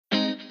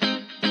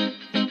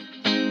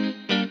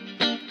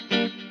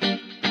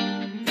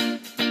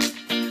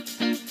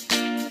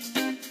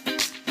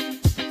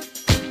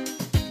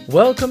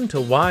Welcome to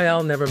Why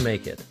I'll Never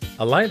Make It,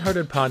 a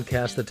lighthearted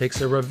podcast that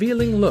takes a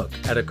revealing look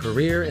at a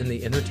career in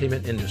the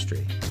entertainment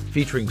industry,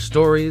 featuring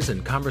stories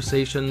and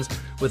conversations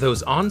with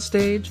those on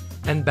stage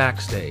and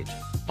backstage,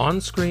 on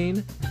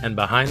screen and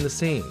behind the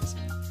scenes.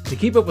 To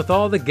keep up with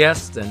all the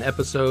guests and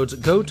episodes,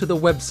 go to the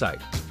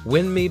website,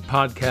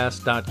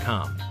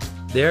 WINMIpodcast.com.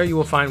 There you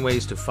will find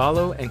ways to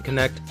follow and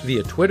connect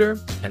via Twitter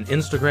and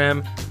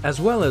Instagram, as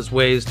well as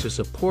ways to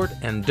support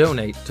and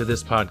donate to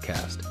this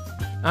podcast.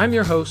 I'm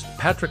your host,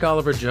 Patrick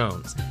Oliver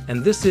Jones,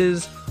 and this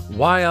is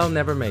Why I'll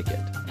Never Make It.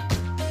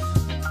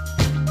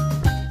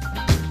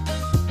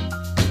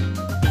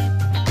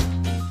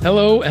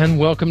 Hello, and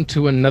welcome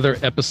to another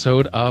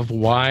episode of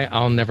Why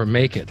I'll Never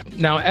Make It.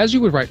 Now, as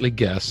you would rightly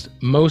guess,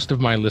 most of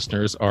my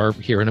listeners are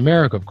here in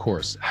America, of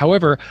course.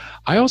 However,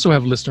 I also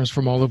have listeners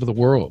from all over the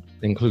world,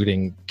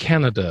 including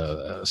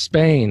Canada,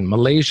 Spain,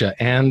 Malaysia,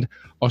 and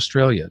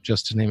Australia,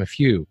 just to name a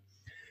few.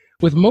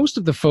 With most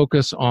of the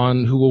focus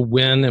on who will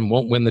win and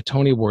won't win the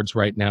Tony Awards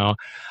right now,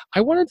 I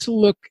wanted to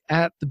look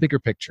at the bigger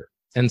picture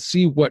and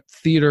see what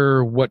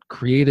theater, what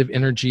creative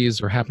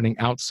energies are happening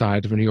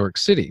outside of New York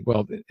City.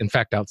 Well, in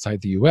fact, outside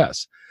the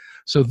U.S.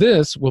 So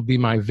this will be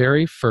my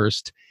very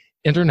first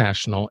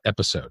international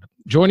episode.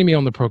 Joining me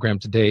on the program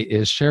today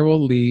is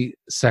Sherryl-Lee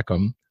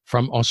Secomb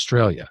from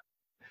Australia.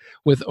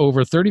 With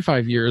over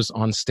 35 years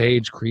on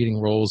stage creating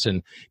roles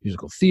in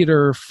musical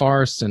theater,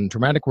 farce, and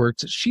dramatic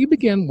works, she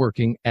began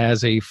working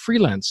as a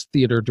freelance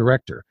theater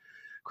director,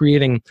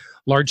 creating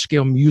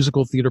large-scale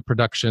musical theater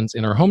productions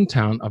in her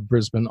hometown of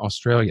Brisbane,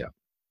 Australia.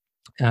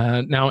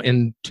 Now,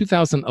 in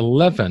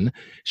 2011,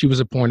 she was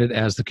appointed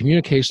as the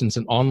Communications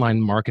and Online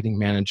Marketing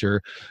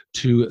Manager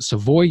to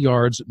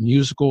Savoyards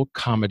Musical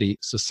Comedy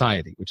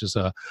Society, which is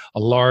a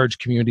large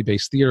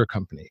community-based theater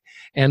company,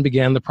 and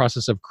began the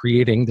process of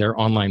creating their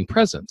online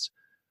presence.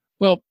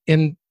 Well,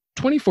 in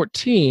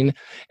 2014,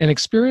 an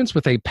experience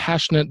with a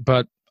passionate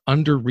but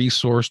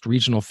under-resourced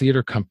regional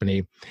theater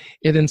company,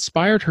 it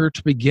inspired her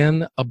to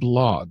begin a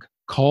blog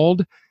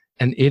called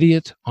An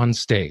Idiot on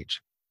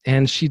Stage.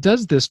 And she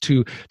does this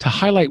to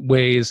highlight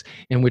ways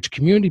in which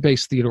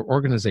community-based theater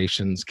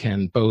organizations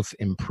can both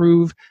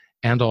improve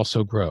and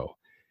also grow.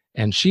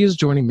 And she is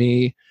joining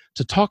me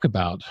to talk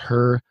about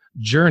her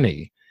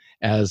journey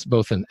as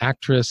both an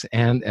actress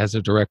and as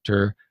a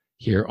director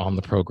here on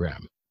the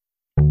program.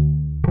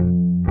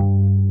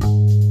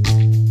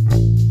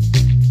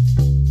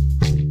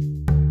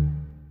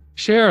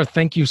 Sher,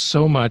 thank you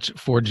so much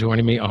for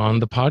joining me on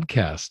the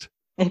podcast.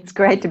 It's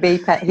great to be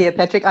here,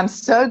 Patrick. I'm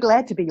so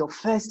glad to be your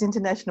first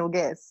international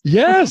guest.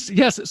 Yes.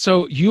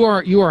 So you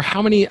are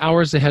how many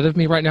hours ahead of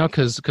me right now?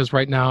 Because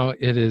right now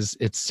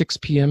it's 6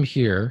 p.m.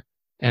 here,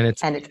 and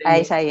it's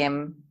 8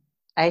 a.m.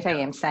 8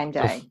 a.m. same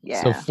day.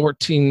 So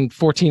 14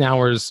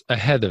 hours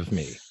ahead of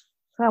me.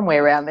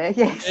 Somewhere around there,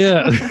 yes.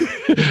 Yeah.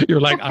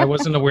 You're like, I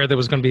wasn't aware there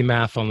was going to be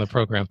math on the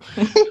program.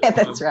 Yeah,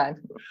 that's right.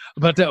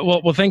 But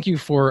well, thank you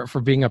for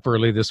being up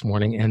early this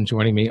morning and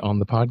joining me on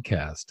the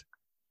podcast.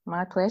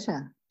 My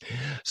pleasure.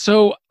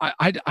 So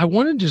I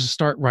wanted to just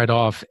start right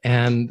off,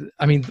 and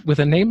I mean, with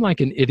a name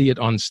like An Idiot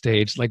on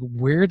Stage, like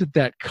where did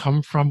that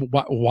come from?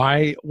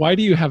 Why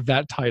do you have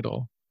that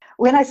title?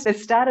 When I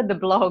started the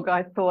blog,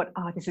 I thought,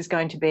 this is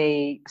going to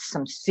be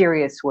some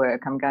serious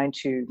work. I'm going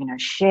to,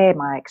 share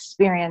my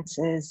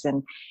experiences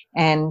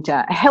and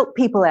help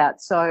people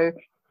out. So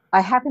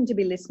I happened to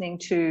be listening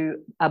to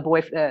The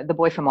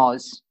Boy from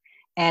Oz,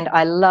 and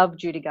I love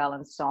Judy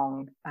Garland's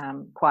song,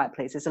 Quiet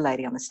Please, There's a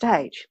Lady on the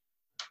Stage.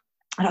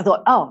 And I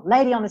thought,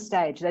 Lady on the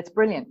Stage, that's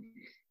brilliant.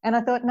 And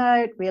I thought,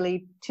 no,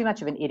 really, too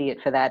much of an idiot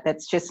for that.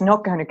 That's just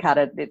not going to cut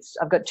it.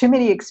 I've got too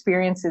many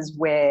experiences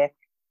where,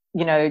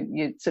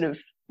 you sort of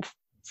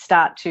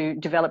start to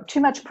develop too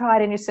much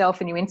pride in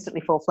yourself and you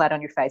instantly fall flat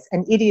on your face.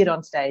 An idiot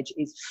on stage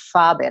is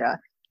far better.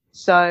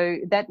 So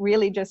that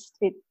really just,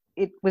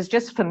 it was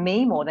just for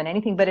me more than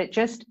anything, but it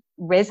just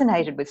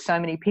resonated with so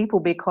many people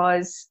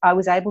because I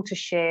was able to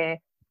share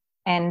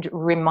and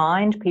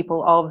remind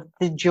people of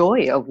the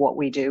joy of what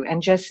we do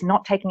and just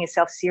not taking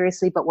yourself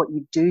seriously, but what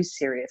you do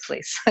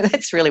seriously. So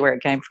that's really where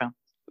it came from.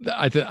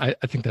 I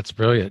think that's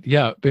brilliant.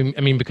 Yeah. I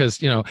mean, because,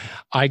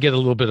 I get a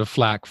little bit of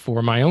flack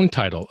for my own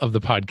title of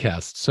the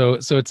podcast. So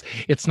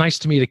it's nice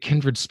to meet a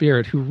kindred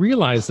spirit who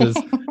realizes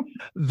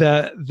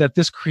that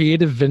this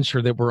creative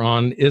venture that we're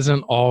on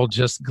isn't all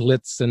just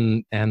glitz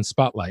and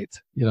spotlight,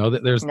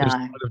 that there's a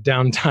lot of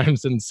down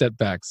times and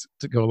setbacks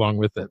to go along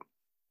with it.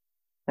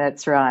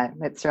 That's right.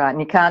 And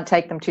you can't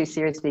take them too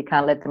seriously. You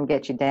can't let them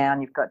get you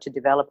down. You've got to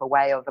develop a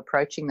way of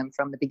approaching them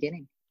from the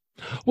beginning.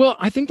 Well,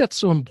 I think that's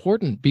so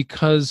important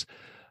because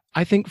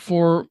I think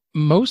for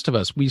most of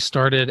us, we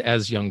started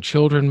as young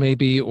children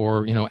maybe,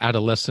 or,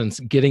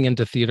 adolescents getting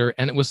into theater,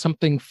 and it was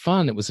something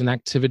fun. It was an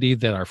activity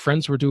that our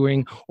friends were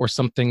doing, or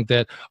something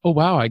that, oh,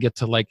 wow, I get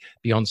to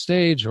be on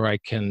stage, or I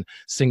can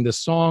sing this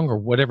song, or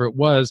whatever it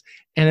was.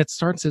 And it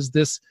starts as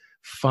this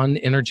fun,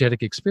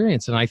 energetic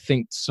experience. And I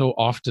think so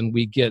often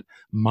we get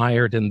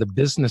mired in the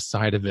business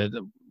side of it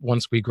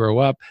once we grow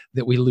up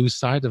that we lose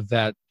sight of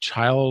that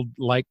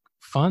childlike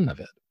fun of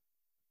it.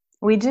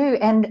 We do.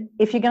 And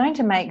if you're going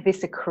to make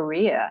this a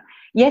career,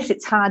 yes,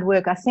 it's hard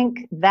work. I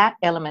think that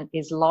element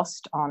is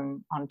lost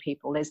on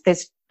people.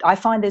 I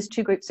find there's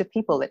two groups of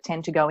people that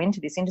tend to go into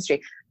this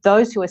industry: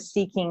 those who are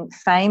seeking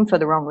fame for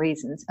the wrong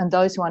reasons, and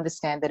those who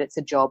understand that it's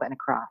a job and a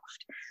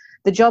craft.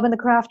 The job and the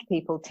craft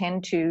people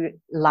tend to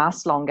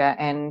last longer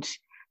and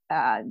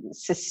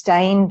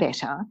sustain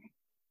better.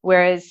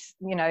 Whereas,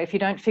 if you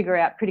don't figure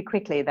out pretty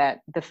quickly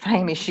that the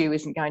fame issue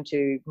isn't going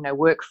to,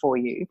 work for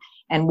you,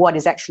 and what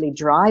is actually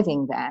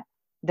driving that,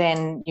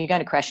 then you're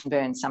going to crash and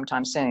burn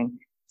sometime soon.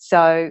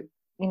 So,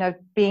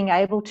 being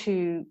able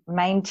to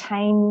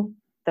maintain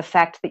the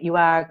fact that you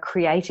are a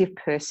creative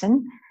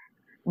person,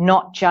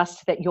 not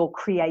just that your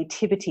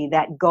creativity,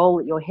 that goal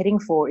that you're heading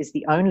for, is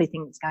the only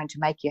thing that's going to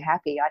make you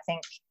happy. I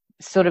think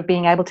sort of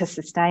being able to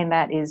sustain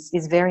that is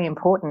very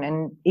important,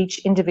 and each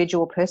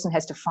individual person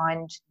has to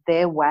find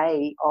their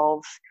way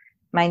of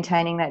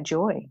maintaining that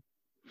joy.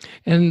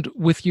 And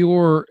with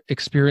your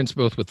experience,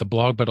 both with the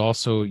blog, but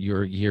also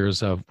your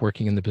years of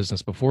working in the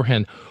business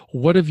beforehand,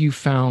 what have you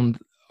found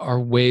are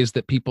ways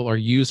that people are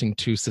using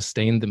to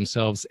sustain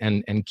themselves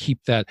and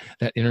keep that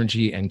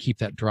energy and keep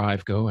that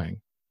drive going?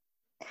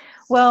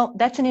 Well,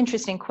 that's an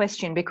interesting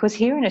question, because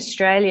here in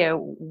Australia,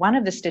 one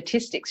of the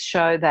statistics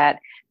show that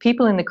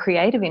people in the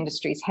creative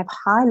industries have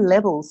high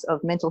levels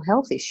of mental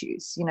health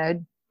issues,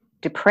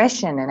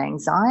 depression and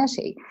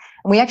anxiety.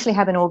 And we actually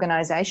have an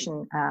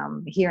organisation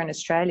here in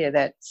Australia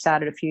that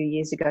started a few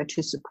years ago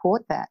to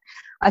support that.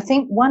 I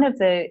think one of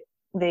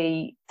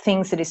the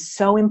things that is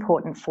so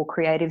important for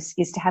creatives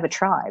is to have a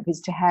tribe, is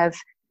to have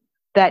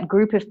that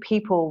group of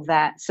people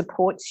that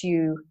supports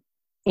you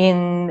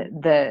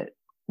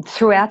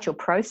throughout your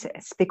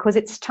process, because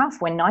it's tough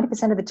when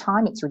 90% of the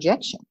time it's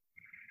rejection.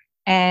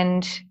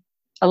 And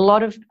a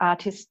lot of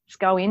artists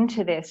go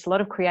into this, a lot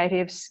of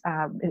creatives,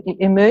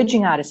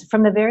 emerging artists,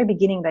 from the very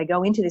beginning, they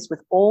go into this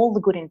with all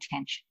the good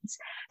intentions.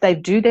 They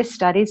do their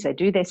studies, they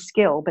do their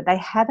skill, but they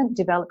haven't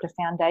developed a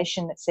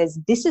foundation that says,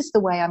 this is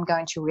the way I'm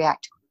going to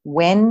react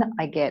when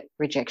I get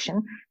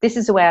rejection. This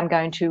is the way I'm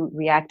going to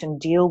react and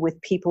deal with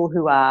people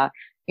who are,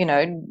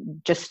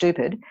 just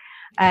stupid.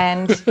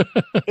 And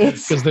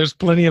it's because there's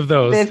plenty of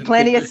those. There's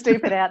plenty of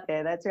stupid out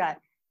there. That's right.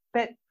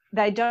 But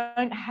they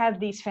don't have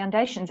these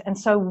foundations. And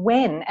so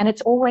and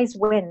it's always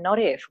when, not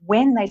if,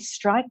 when they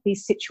strike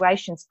these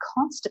situations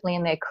constantly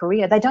in their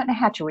career, they don't know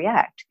how to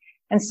react.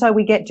 And so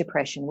we get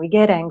depression, we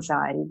get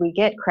anxiety, we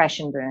get crash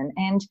and burn.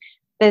 And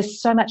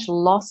there's so much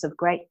loss of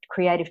great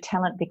creative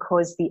talent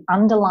because the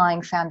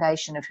underlying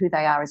foundation of who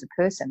they are as a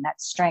person,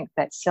 that strength,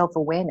 that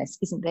self-awareness,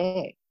 isn't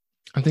there.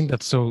 I think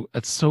that's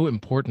so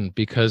important,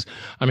 because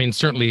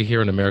certainly here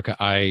in America,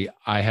 I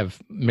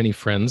have many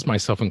friends,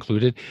 myself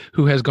included,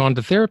 who has gone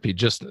to therapy,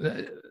 just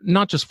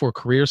not just for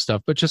career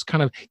stuff, but just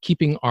kind of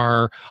keeping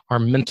our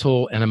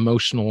mental and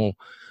emotional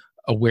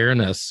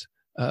awareness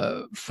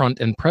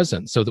front and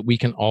present, so that we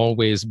can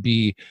always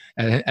be,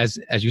 as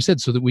you said,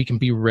 so that we can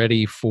be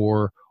ready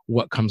for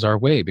what comes our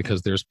way,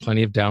 because there's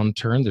plenty of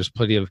downturn, there's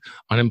plenty of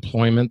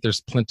unemployment, there's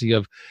plenty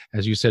of,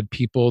 as you said,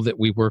 people that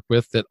we work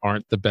with that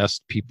aren't the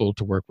best people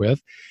to work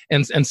with.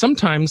 And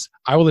sometimes,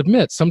 I will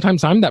admit,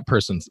 sometimes I'm that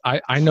person.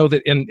 I know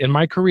that in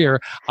my career,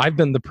 I've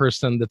been the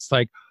person that's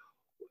like,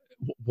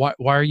 why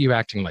are you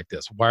acting like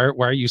this? Why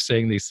are you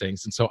saying these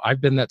things? And so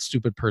I've been that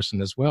stupid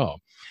person as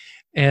well.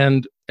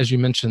 And as you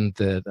mentioned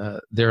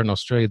that there in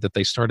Australia that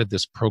they started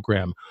this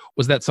program,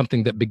 was that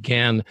something that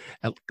began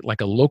at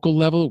like a local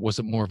level? Was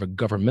it more of a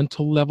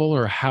governmental level,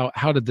 or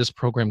how did this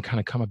program kind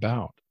of come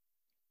about?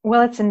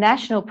 Well, it's a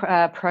national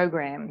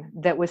program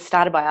that was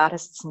started by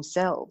artists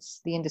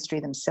themselves, the industry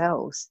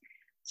themselves.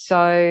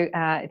 So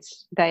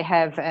they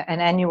have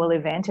an annual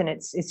event, and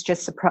it's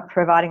just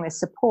providing the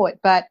support,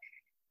 but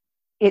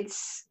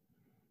it's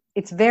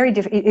very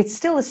different. It's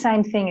still the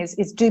same thing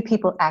is do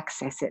people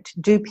access it?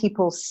 Do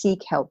people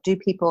seek help? Do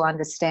people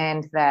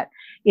understand that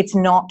it's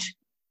no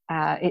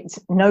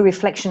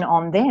reflection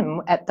on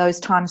them at those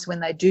times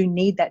when they do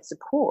need that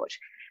support?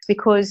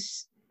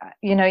 Because,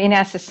 in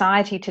our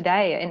society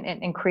today,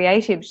 and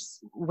creatives,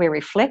 we're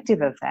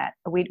reflective of that.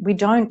 We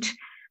don't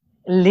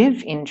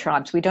live in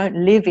tribes. We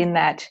don't live in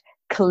that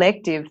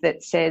collective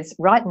that says,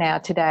 right now,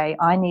 today,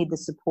 I need the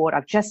support.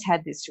 I've just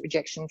had this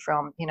rejection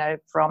from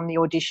the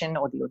audition,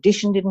 or the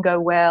audition didn't go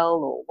well,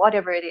 or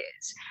whatever it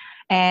is,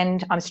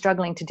 and I'm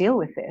struggling to deal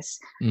with this.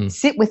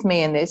 Sit with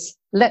me in this.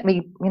 Let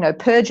me,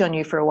 purge on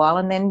you for a while,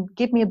 and then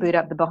give me a boot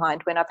up the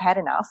behind when I've had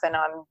enough and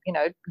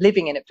I'm,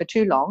 living in it for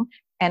too long,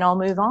 and I'll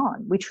move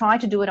on. We try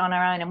to do it on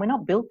our own, and we're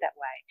not built that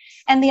way.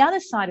 And the other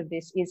side of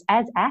this is,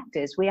 as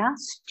actors, we are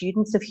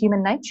students of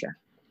human nature.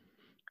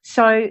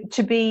 So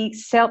to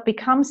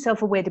become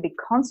self-aware, to be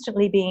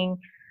constantly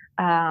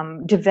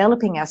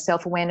developing our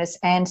self-awareness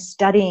and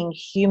studying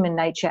human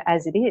nature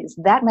as it is,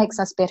 that makes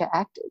us better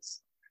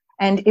actors.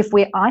 And if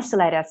we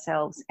isolate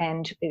ourselves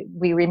and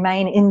we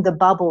remain in the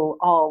bubble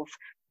of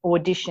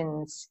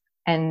auditions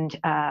and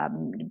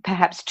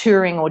perhaps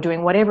touring or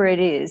doing whatever it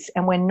is,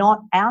 and we're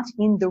not out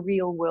in the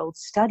real world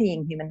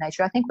studying human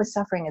nature, I think we're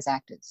suffering as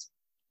actors.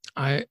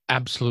 I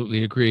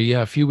absolutely agree.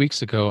 Yeah, a few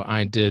weeks ago,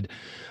 I did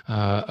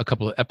a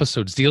couple of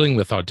episodes dealing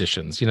with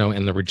auditions,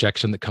 and the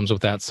rejection that comes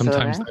with that. Sort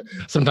Sometimes, of.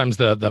 sometimes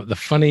the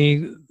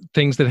funny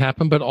things that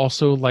happen, but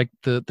also like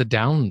the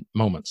down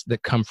moments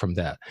that come from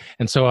that.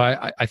 And so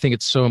I think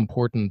it's so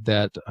important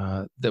that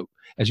that,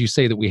 as you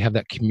say, that we have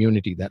that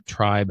community, that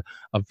tribe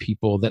of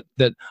people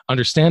that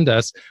understand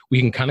us. We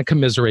can kind of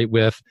commiserate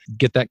with,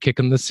 get that kick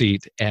in the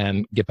seat,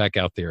 and get back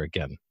out there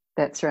again.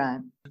 That's right.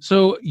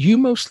 So you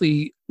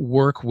mostly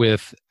work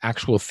with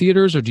actual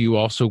theaters, or do you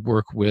also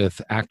work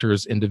with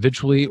actors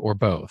individually, or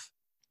both?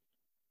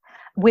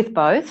 With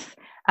both.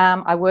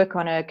 I work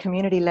on a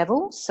community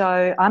level,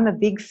 so I'm a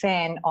big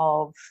fan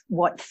of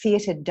what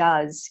theatre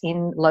does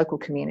in local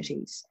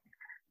communities,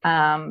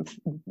 um,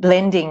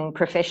 blending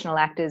professional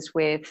actors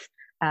with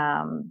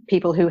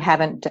people who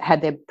haven't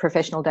had their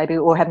professional debut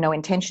or have no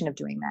intention of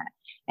doing that,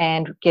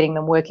 and getting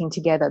them working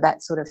together,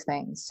 that sort of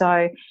thing.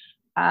 So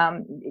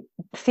um,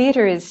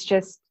 theatre is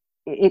just,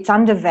 it's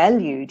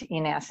undervalued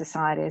in our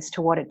society as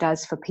to what it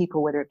does for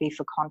people, whether it be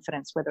for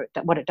confidence,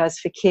 what it does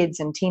for kids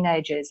and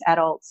teenagers,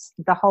 adults,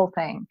 the whole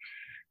thing.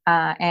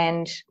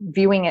 And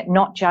viewing it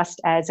not just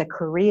as a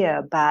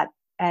career, but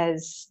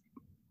as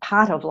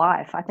part of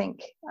life. I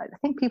think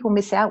people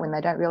miss out when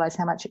they don't realize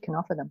how much it can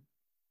offer them.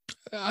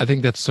 I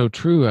think that's so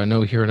true. I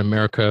know here in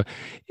America,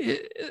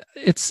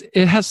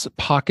 it has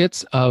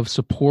pockets of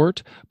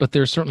support, but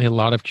there's certainly a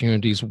lot of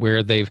communities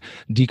where they've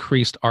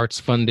decreased arts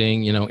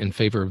funding, in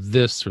favor of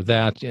this or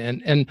that.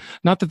 And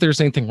not that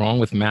there's anything wrong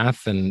with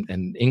math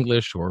and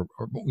English or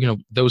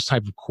those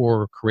type of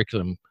core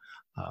curriculum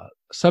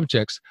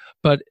subjects,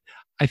 but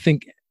I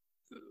think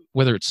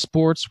whether it's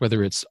sports,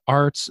 whether it's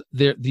arts,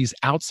 these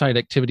outside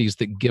activities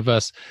that give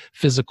us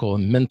physical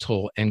and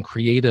mental and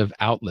creative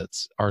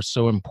outlets are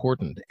so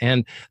important.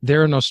 And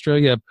there in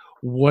Australia,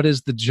 what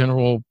is the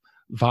general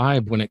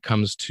vibe when it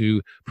comes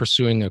to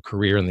pursuing a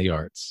career in the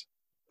arts?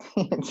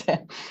 It's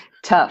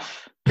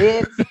tough.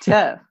 It's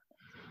tough.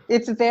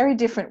 It's a very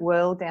different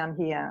world down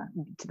here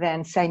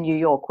than, say, New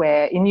York,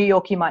 where in New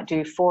York you might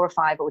do 4 or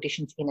 5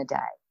 auditions in a day.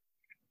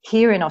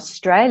 Here in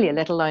Australia,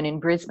 let alone in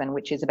Brisbane,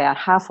 which is about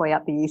halfway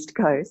up the East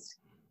Coast,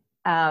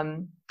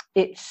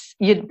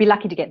 you'd be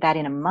lucky to get that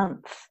in a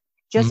month,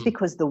 just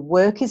because the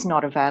work is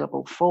not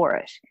available for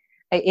it.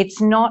 It's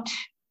not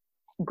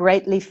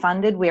greatly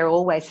funded. We're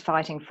always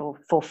fighting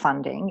for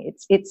funding.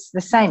 It's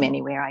the same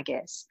anywhere, I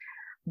guess.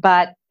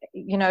 But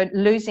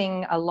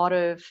losing a lot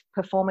of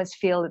performers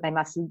feel that they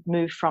must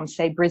move from,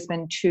 say,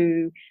 Brisbane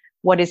to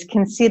what is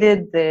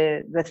considered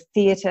the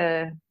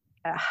theatre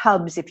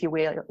hubs, if you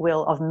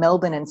will, of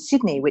Melbourne and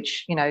Sydney,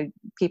 which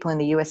people in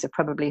the US have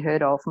probably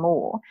heard of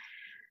more.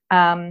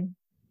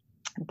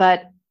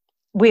 But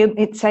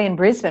say in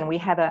Brisbane, we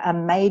have a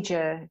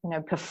major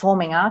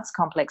performing arts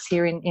complex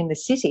here in the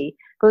city,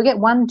 but we get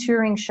one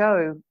touring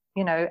show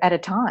at a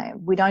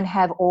time. We don't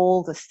have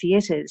all the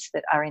theatres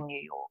that are in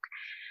New York.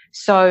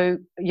 So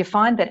you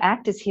find that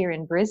actors here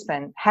in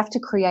Brisbane have to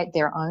create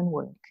their own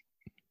work.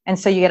 And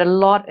so you get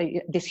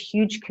this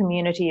huge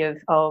community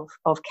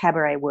of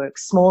cabaret work,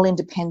 small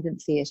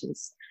independent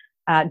theatres,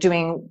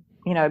 doing,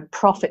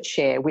 profit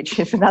share, which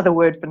is another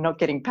word for not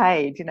getting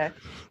paid.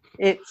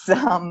 It's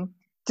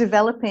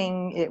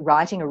developing,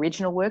 writing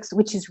original works,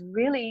 which is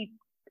really,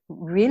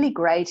 really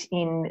great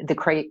in the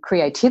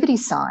creativity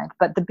side.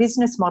 But the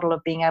business model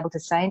of being able to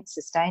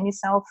sustain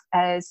yourself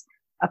as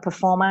a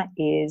performer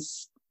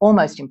is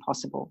almost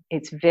impossible.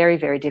 It's very,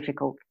 very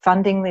difficult.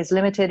 Funding is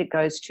limited. It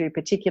goes to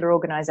particular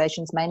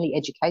organisations, mainly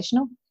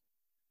educational,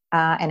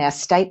 and our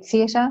state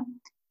theatre.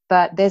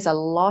 But there's a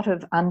lot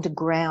of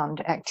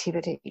underground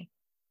activity,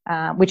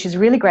 which is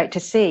really great to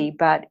see.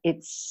 But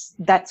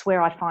that's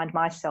where I find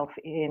myself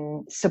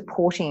in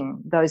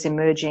supporting those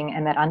emerging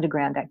and that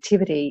underground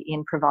activity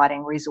in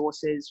providing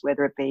resources,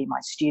 whether it be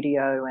my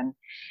studio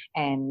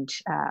and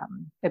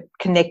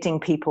connecting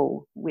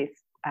people with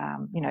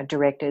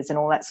directors and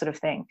all that sort of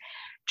thing.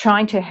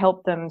 Trying to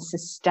help them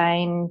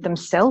sustain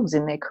themselves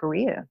in their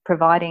career,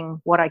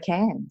 providing what I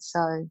can.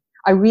 So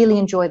I really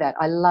enjoy that.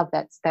 I love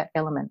that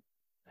element.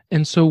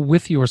 And so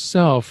with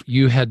yourself,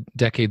 you had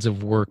decades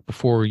of work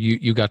before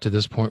you got to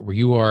this point where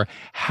you are.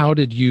 How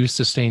did you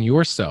sustain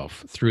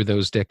yourself through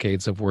those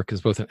decades of work as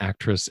both an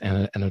actress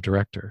and a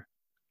director?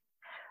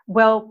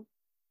 Well,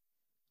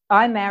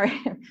 I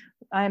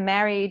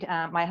married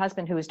my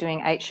husband, who was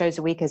doing 8 shows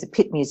a week as a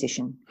pit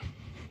musician.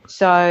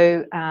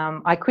 So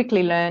I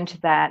quickly learned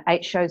that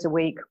 8 shows a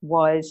week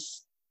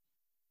was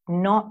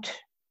not,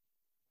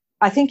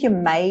 I think you're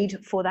made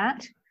for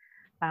that.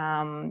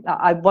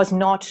 I was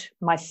not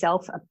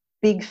myself a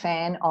big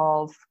fan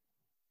of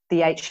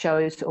the 8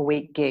 shows a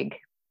week gig.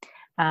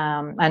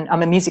 And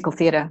I'm a musical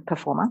theatre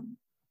performer,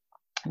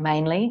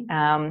 mainly.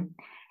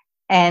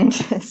 And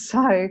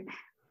so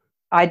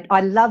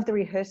I love the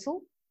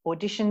rehearsal,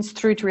 auditions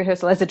through to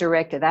rehearsal as a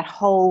director, that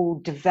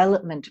whole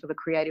development of a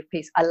creative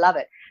piece. I love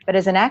it. But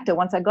as an actor,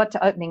 once I got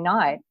to opening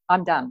night,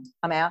 I'm done.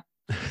 I'm out.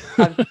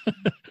 I've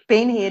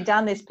been here,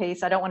 done this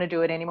piece. I don't want to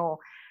do it anymore.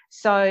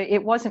 So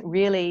it wasn't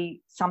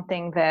really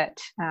something that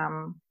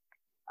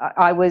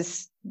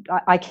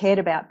I cared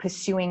about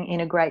pursuing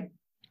in a great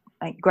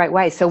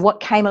way. So what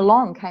came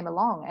along,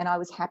 and I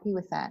was happy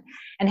with that.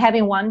 And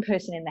having one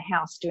person in the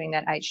house doing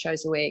that 8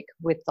 shows a week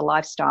with the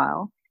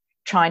lifestyle,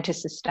 trying to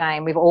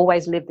sustain, we've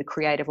always lived the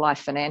creative life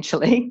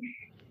financially.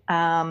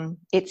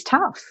 It's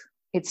tough.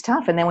 It's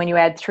tough. And then when you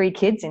add 3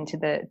 kids into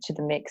the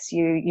mix,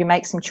 you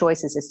make some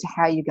choices as to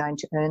how you're going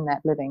to earn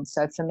that living.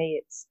 So for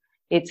me,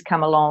 it's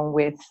come along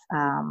with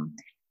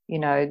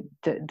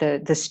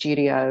the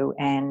studio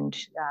and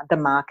the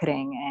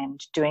marketing and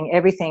doing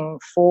everything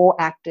for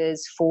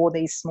actors, for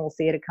these small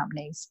theatre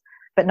companies,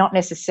 but not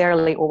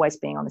necessarily always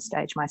being on the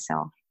stage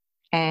myself.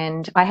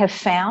 And I have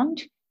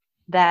found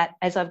that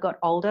as I've got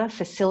older,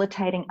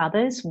 facilitating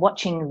others,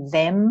 watching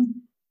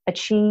them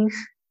achieve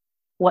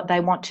what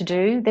they want to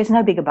do, there's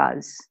no bigger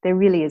buzz. There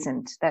really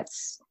isn't.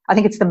 I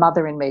think it's the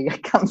mother in me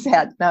that comes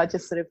out. No,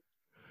 just sort of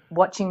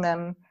watching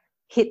them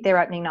hit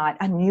their opening night,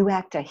 a new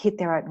actor hit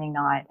their opening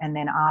night, and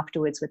then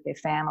afterwards with their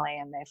family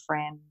and their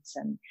friends,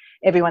 and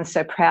everyone's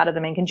so proud of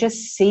them and can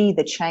just see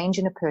the change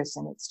in a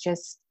person.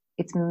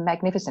 It's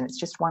magnificent. It's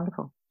just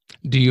wonderful.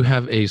 Do you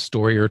have a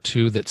story or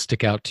two that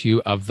stick out to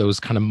you of those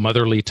kind of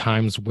motherly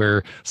times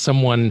where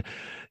someone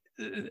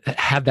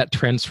had that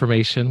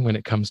transformation when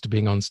it comes to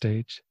being on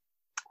stage?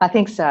 I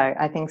think so.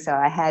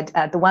 I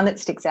had the one that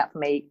sticks out for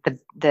me,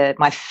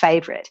 my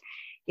favourite,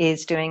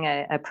 is doing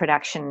a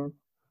production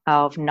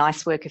of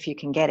Nice Work If You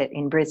Can Get It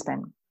in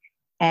Brisbane.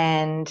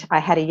 And I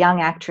had a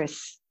young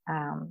actress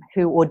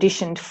who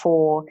auditioned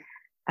for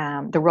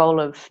the role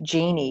of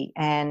Jeannie,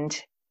 and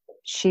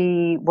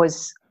she'd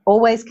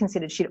always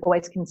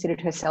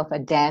considered herself a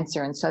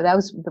dancer. And so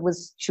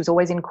she was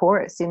always in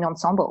chorus, in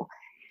ensemble.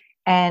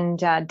 And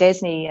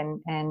Desney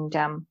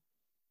and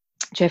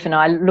Jeff and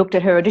I looked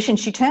at her audition.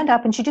 She turned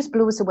up and she just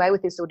blew us away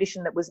with this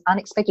audition that was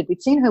unexpected.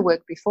 We'd seen her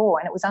work before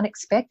and it was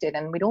unexpected,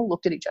 and we'd all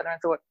looked at each other and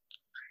thought,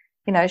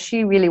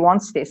 she really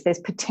wants this.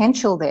 There's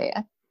potential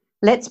there.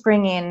 Let's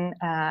bring in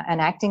an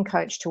acting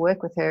coach to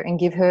work with her and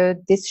give her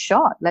this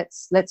shot.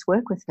 Let's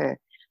work with her.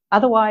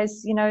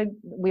 Otherwise,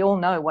 we all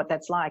know what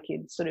that's like.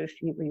 You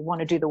want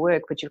to do the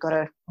work, but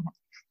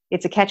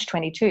it's a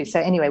catch-22.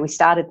 So anyway, we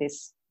started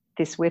this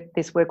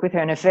work with her.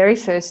 And her very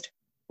first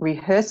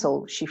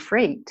rehearsal, she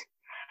freaked.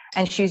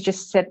 And she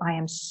just said, I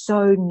am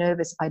so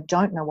nervous. I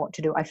don't know what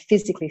to do. I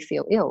physically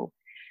feel ill.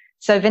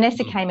 So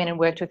Vanessa came in and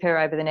worked with her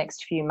over the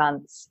next few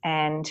months,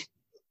 and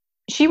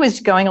she was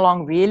going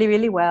along really,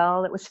 really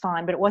well. It was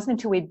fine, but it wasn't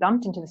until we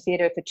bumped into the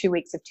theatre for 2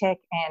 weeks of tech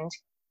and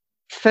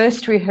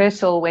first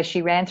rehearsal where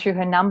she ran through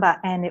her number,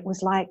 and it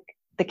was like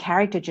the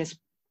character just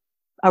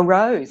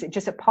arose.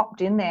 It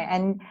popped in there.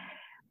 And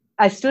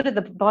I stood at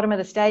the bottom of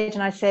the stage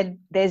and I said,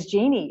 there's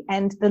Jeannie.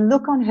 And the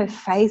look on her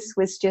face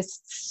was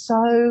just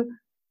so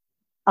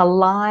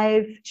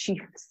alive.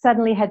 She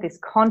suddenly had this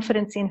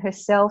confidence in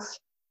herself.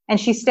 And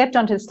she stepped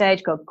onto the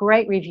stage, got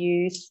great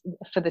reviews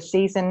for the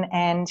season,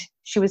 and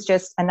she was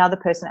just another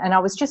person. And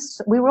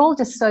we were all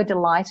just so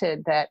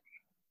delighted that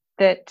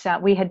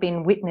we had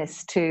been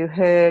witness to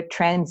her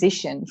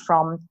transition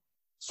from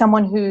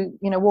someone who,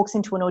 walks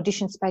into an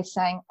audition space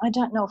saying, I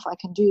don't know if I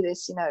can do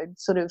this,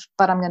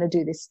 but I'm going to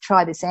do this,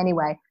 try this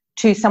anyway,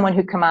 to someone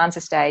who commands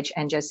a stage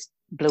and just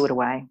blew it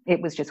away. It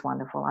was just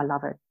wonderful. I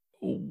love it.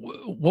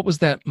 What was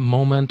that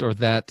moment or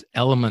that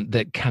element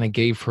that kind of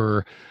gave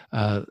her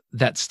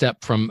that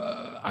step from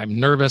I'm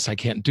nervous, I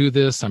can't do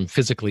this, I'm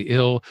physically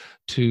ill,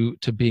 to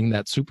being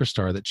that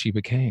superstar that she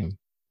became?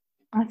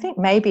 I think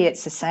maybe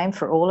it's the same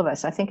for all of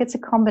us. I think it's a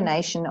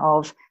combination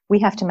of, we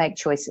have to make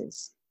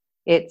choices.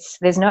 I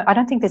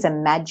don't think there's a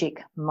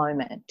magic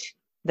moment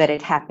that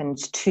it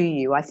happens to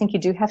you. I think you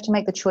do have to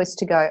make the choice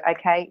to go,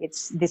 okay,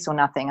 it's this or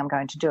nothing, I'm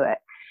going to do it.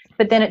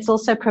 But then it's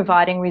also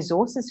providing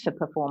resources for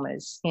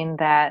performers, in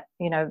that,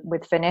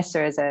 with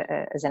Vanessa as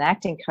an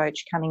acting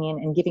coach coming in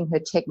and giving her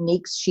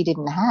techniques she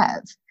didn't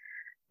have.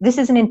 This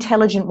is an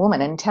intelligent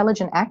woman, an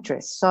intelligent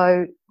actress.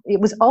 So it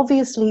was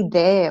obviously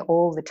there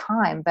all the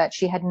time, but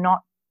she had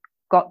not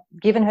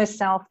given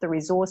herself the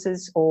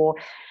resources or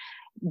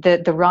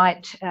the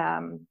right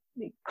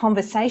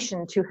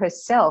conversation to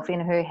herself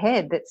in her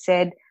head that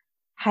said,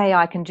 hey,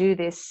 I can do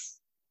this.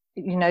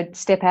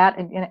 Step out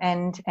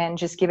and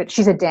just give it.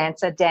 She's a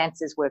dancer.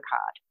 Dancers work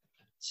hard.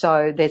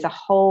 So there's a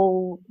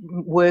whole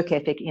work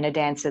ethic in a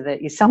dancer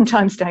that you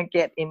sometimes don't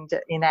get in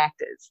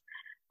actors.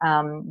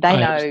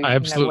 I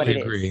absolutely what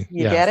agree. It is.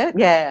 You get it?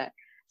 Yeah.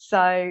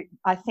 So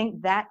I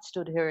think that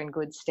stood her in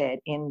good stead,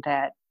 in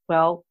that,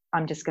 well,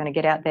 I'm just going to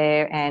get out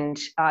there, and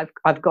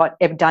I've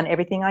done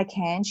everything I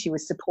can. She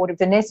was supportive.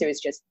 Vanessa is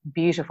just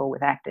beautiful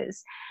with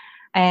actors,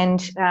 and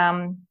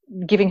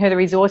giving her the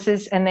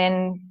resources, and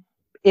then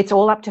it's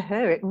all up to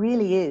her. It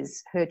really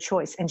is her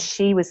choice. And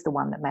she was the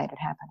one that made it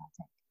happen, I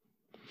think.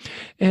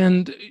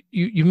 And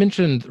you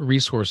mentioned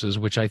resources,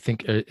 which I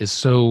think is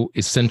so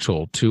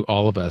essential to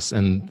all of us.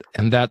 And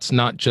that's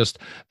not just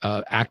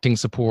acting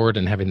support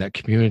and having that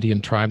community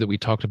and tribe that we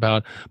talked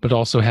about, but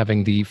also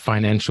having the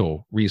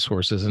financial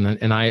resources.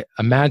 And I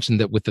imagine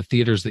that with the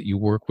theaters that you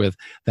work with,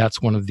 that's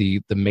one of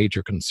the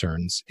major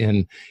concerns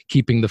in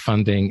keeping the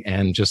funding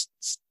and just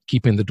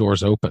keeping the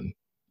doors open.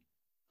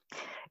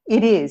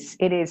 It is.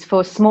 It is.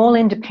 For small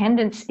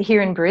independents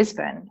here in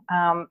Brisbane,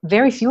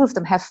 very few of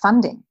them have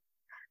funding.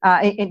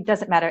 It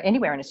doesn't matter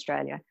anywhere in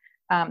Australia.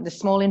 The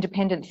small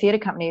independent theatre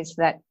companies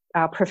that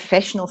are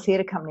professional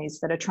theatre companies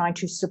that are trying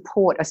to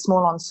support a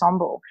small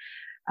ensemble,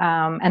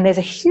 and there's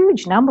a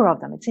huge number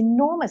of them. It's an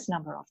enormous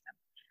number of them.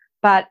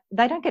 But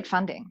they don't get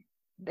funding.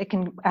 They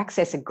can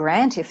access a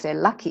grant if they're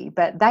lucky,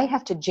 but they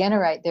have to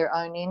generate their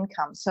own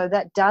income. So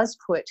that does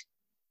put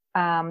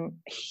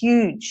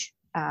huge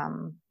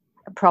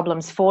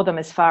problems for them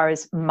as far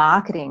as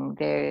marketing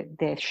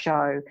their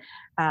show,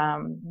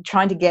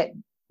 trying to get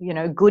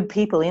good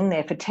people in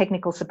there for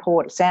technical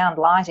support, sound,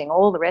 lighting,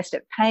 all the rest of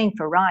it, paying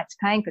for rights,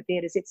 paying for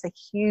theatres. It's a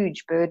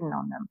huge burden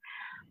on them.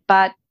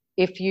 But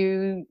if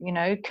you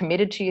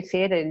committed to your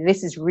theatre,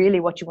 this is really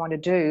what you want to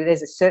do,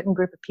 there's a certain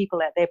group of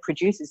people out there,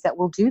 producers, that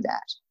will do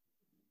that.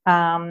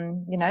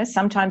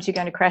 Sometimes you're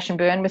going to crash and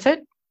burn with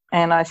it,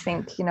 and I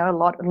think a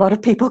lot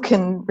of people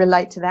can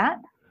relate to that.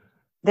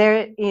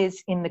 There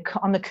is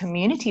on the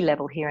community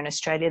level here in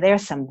Australia, there are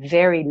some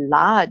very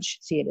large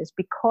theatres,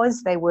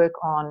 because they work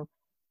on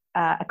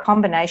a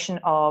combination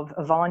of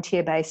a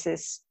volunteer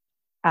basis,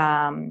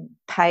 some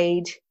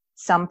paid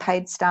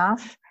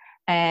staff,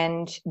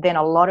 and then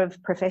a lot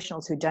of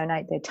professionals who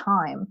donate their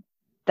time.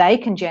 They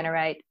can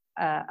generate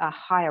a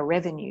higher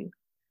revenue,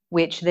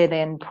 which they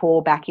then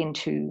pour back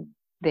into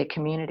their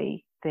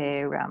community,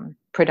 their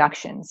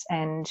productions,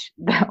 and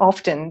they're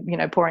often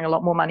pouring a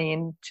lot more money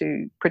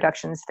into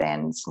productions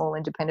than small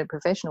independent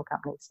professional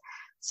companies.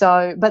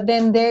 So, but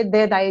then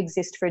they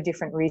exist for a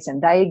different reason.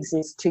 They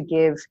exist to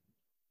give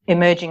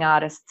emerging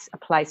artists a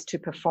place to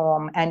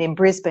perform, and in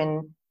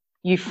Brisbane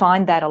you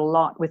find that a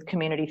lot with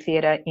community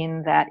theatre,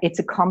 in that it's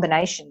a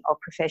combination of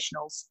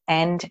professionals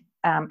and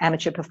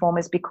amateur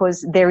performers,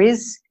 because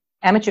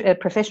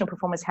professional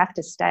performers have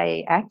to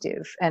stay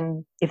active,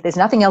 and if there's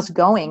nothing else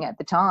going at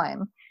the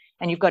time,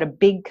 and you've got a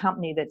big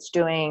company that's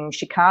doing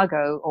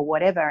Chicago or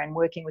whatever and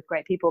working with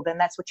great people, then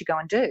that's what you go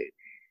and do.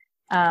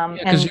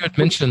 Because you had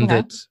mentioned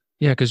that.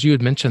 Yeah, because you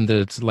had mentioned that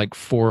it's like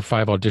 4 or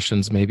 5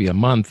 auditions maybe a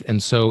month.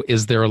 And so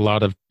is there a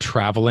lot of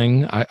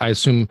traveling? I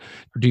assume,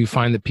 do you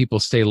find that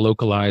people stay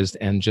localized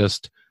and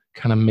just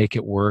kind of make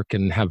it work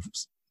and have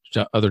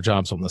other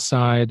jobs on the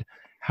side?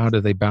 How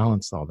do they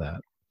balance all that?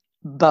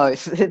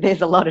 Both.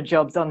 There's a lot of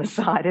jobs on the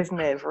side, isn't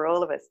there, for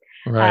all of us?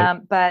 Right.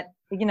 But,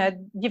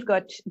 you've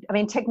got,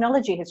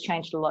 technology has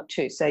changed a lot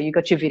too. So you've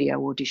got your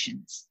video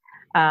auditions.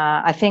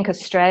 I think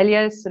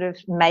Australia sort of,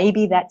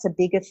 maybe that's a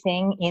bigger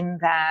thing in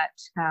that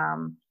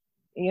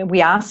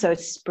we are so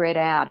spread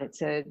out.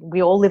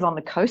 We all live on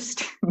the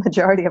coast.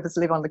 Majority of us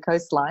live on the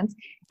coastlines,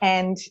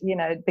 and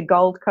the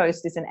Gold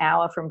Coast is an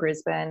hour from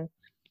Brisbane.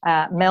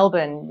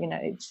 Melbourne,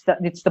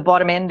 it's the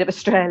bottom end of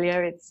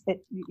Australia.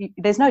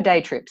 There's no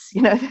day trips.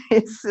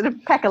 It's sort of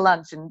pack a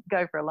lunch and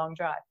go for a long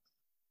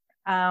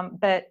drive.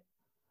 But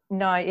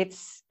no,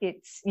 it's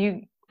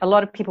you. A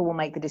lot of people will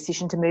make the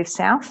decision to move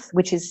south,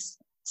 which is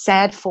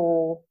sad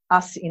for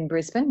us in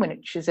Brisbane,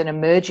 which is an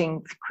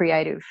emerging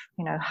creative,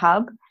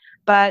 hub.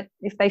 But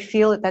if they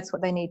feel that that's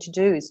what they need to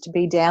do, is to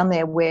be down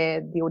there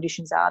where the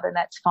auditions are, then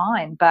that's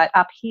fine. But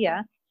up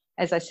here,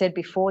 as I said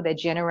before, they're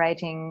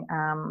generating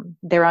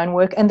their own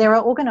work. And there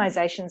are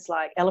organisations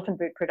like Elephant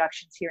Boot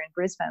Productions here in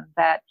Brisbane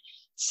that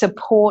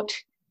support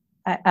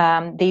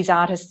these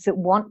artists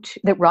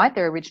that write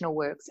their original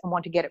works and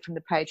want to get it from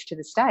the page to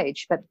the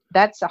stage. But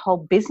that's a whole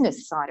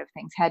business side of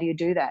things. How do you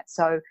do that?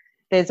 So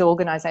there's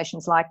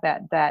organisations like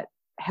that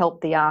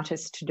help the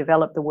artist to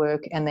develop the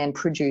work and then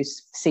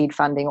produce seed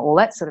funding, all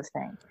that sort of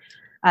thing.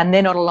 And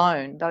they're not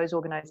alone. Those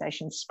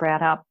organisations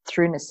sprout up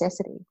through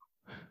necessity.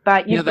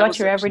 But you've got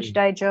your average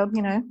day job,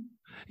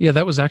 Yeah,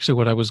 that was actually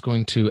what I was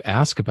going to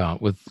ask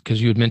about,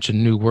 because you had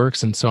mentioned new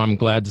works. And so I'm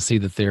glad to see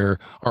that there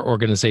are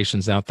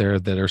organizations out there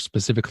that are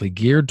specifically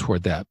geared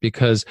toward that,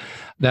 because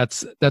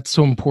that's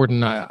so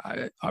important.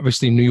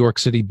 Obviously, New York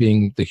City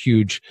being the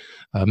huge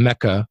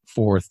mecca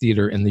for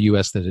theater in the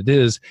U.S. that it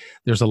is,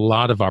 there's a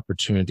lot of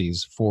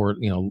opportunities for,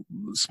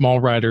 small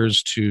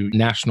writers to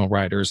national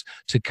writers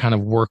to kind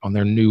of work on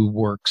their new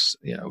works,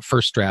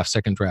 first draft,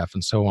 second draft,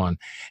 and so on.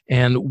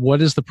 And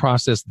what is the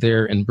process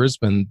there in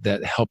Brisbane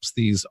that helps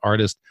these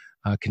artists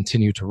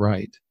continue to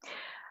write?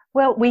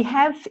 Well, we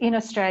have in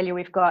Australia,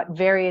 we've got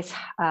various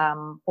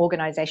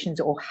organisations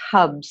or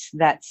hubs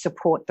that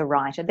support the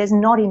writer. There's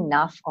not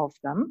enough of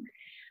them.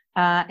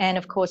 And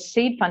of course,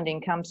 seed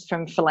funding comes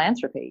from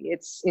philanthropy.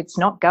 It's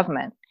not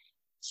government.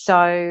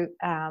 So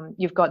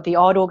you've got the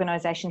odd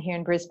organisation here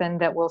in Brisbane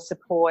that will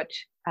support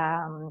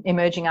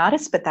emerging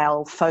artists, but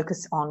they'll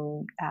focus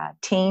on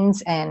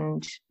teens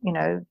and,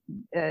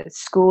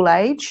 school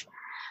age.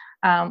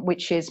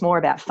 Which is more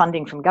about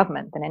funding from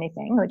government than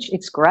anything, which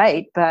it's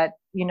great. But,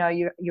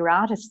 your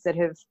artists that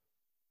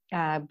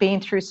have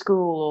been through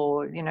school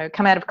or,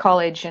 come out of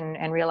college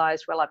and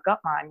realised, well, I've got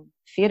my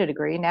theatre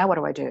degree, now what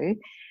do I do?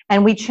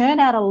 And we churn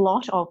out a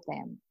lot of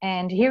them.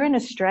 And here in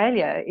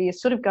Australia, you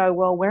sort of go,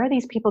 well, where are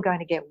these people going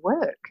to get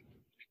work?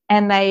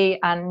 And they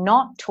are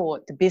not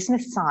taught the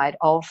business side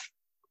of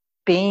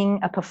being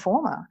a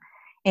performer,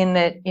 in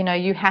that, you know,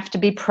 you have to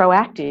be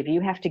proactive,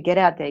 you have to get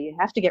out there, you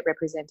have to get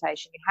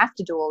representation, you have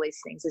to do all these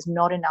things. There's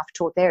not enough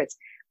taught there. It's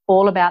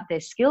all about their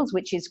skills,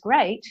 which is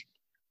great,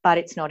 but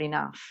it's not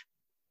enough.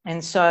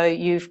 And so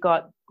you've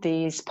got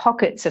these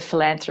pockets of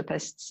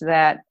philanthropists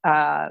that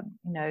are,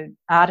 you know,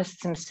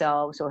 artists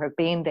themselves or have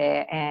been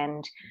there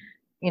and,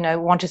 you know,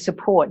 want to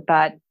support,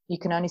 but you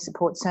can only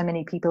support so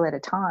many people at a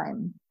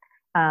time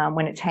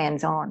when it's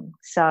hands-on.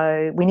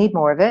 So we need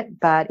more of it,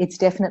 but it's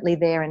definitely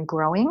there and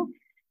growing.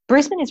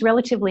 Brisbane is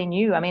relatively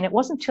new. I mean, it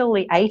wasn't until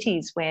the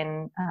 80s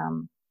when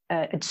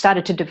it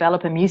started to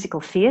develop a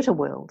musical theatre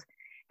world,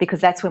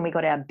 because that's when we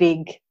got our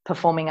big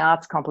performing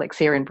arts complex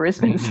here in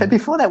Brisbane. Mm-hmm. So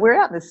before that, we're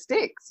out in the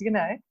sticks, you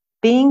know.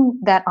 Being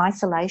that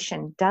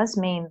isolation does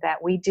mean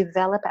that we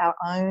develop our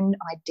own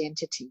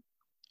identity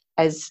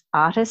as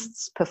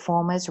artists,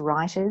 performers,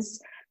 writers,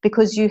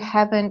 because you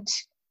haven't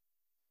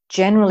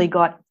generally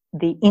got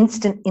the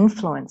instant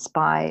influence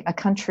by a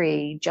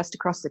country just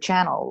across the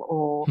channel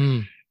or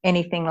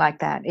anything like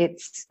that.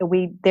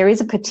 There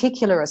is a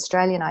particular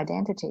Australian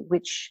identity,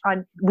 which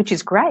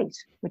is great.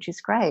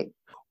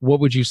 What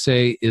would you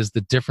say is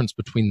the difference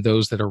between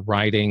those that are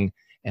writing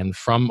and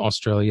from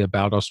Australia,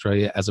 about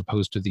Australia, as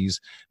opposed to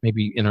these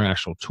maybe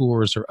international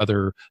tours or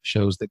other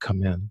shows that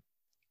come in?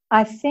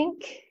 I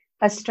think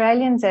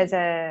Australians as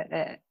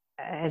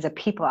a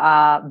people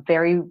are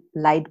very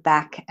laid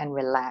back and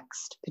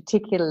relaxed,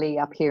 particularly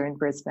up here in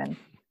Brisbane,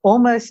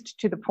 almost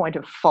to the point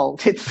of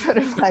fault. It's sort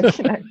of like,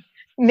 you know,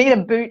 need a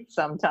boot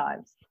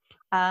sometimes.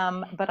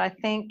 But I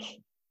think,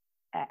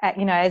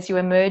 you know, as you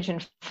emerge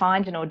and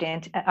find an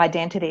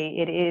identity,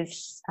 it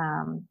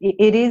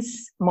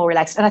is more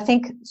relaxed. And I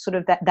think sort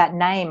of that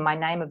name, my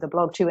name of the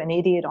blog too, An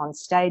Idiot on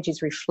Stage,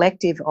 is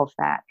reflective of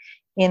that,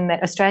 in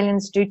that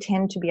Australians do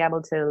tend to be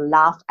able to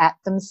laugh at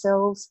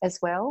themselves as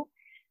well.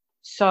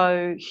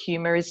 So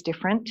humour is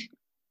different.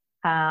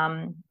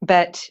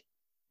 But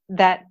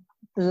that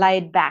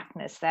laid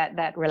backness,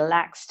 that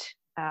relaxed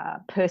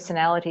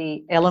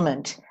personality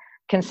element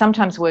can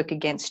sometimes work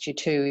against you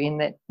too, in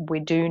that we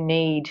do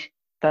need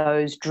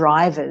those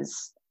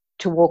drivers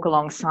to walk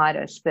alongside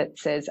us that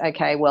says,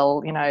 okay,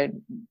 well, you know,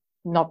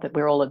 not that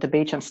we're all at the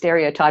beach, I'm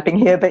stereotyping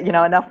here, but, you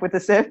know, enough with the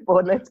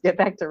surfboard, let's get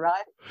back to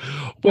riding.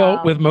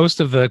 Well, with most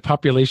of the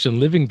population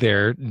living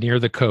there near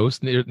the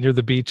coast, near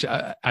the beach,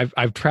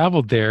 I've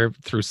traveled there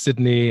through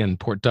Sydney and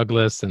Port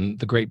Douglas and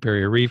the Great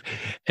Barrier Reef.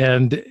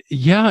 And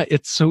yeah,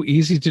 it's so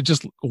easy to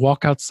just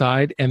walk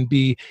outside and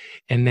be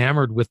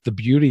enamored with the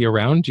beauty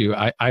around you.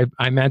 I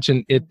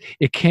imagine it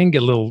can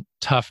get a little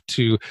tough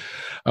to,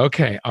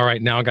 okay, all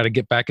right, now I got to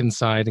get back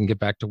inside and get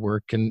back to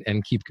work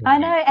and keep going. I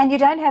know, and you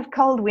don't have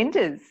cold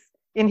winters.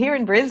 Here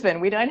in Brisbane,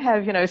 we don't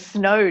have, you know,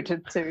 snow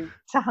to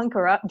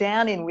hunker up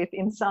down in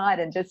inside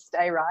and just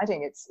stay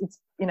writing. It's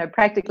you know,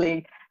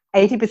 practically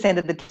 80%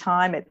 of the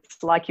time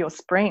it's like your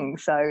spring,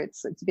 so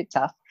it's a bit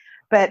tough.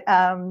 But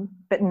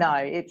no,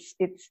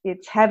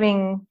 it's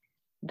having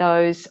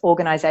those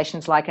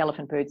organisations like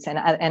Elephant Boots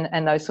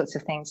and those sorts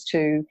of things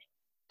to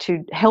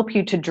help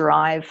you to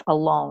drive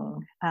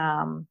along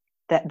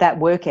that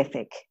work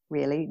ethic.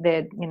 Really,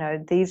 you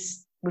know,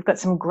 we've got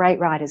some great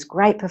writers,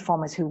 great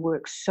performers who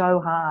work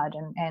so hard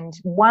and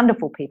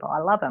wonderful people. I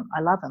love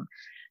them.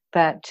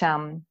 But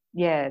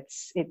yeah,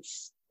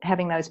 it's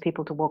having those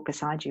people to walk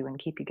beside you and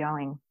keep you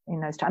going in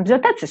those times.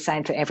 But that's the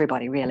same for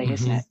everybody, really,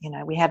 isn't it? You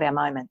know, we have our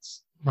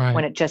moments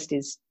when it just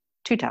is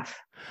too tough.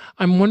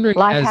 I'm wondering,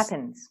 life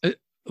happens.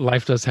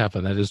 Life does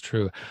happen. That is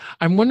true.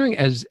 I'm wondering,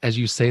 as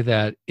you say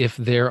that, if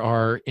there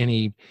are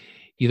any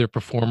either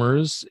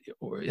performers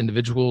or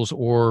individuals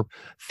or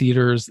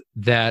theaters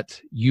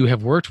that you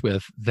have worked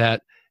with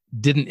that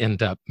didn't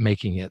end up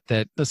making it,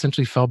 that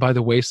essentially fell by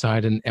the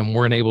wayside and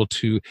weren't able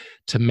to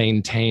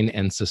maintain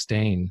and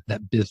sustain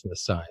that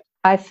business side.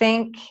 I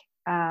think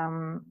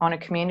on a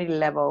community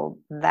level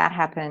that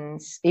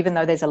happens, even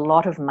though there's a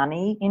lot of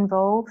money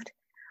involved.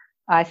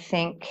 I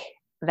think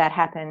that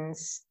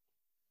happens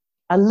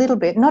a little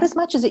bit, not as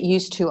much as it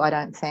used to, I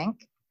don't think.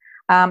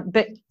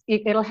 But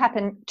it'll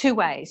happen two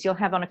ways. You'll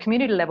have on a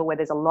community level where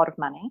there's a lot of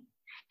money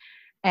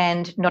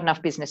and not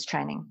enough business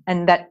training.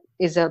 And that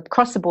is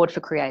across the board for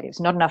creatives,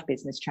 not enough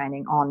business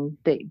training on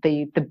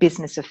the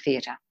business of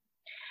theatre.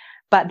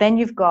 But then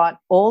you've got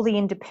all the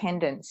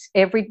independents.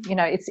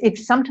 It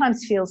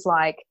sometimes feels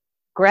like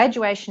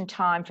graduation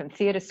time from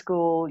theatre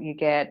school, you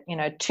get,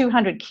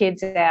 200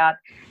 kids out,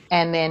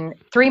 and then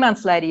 3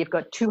 months later, you've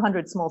got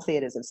 200 small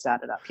theatres have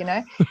started up,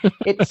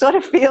 It sort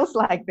of feels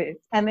like this.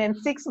 And then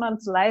 6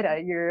 months later,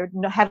 you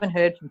haven't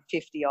heard from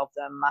 50 of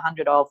them,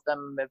 100 of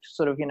them have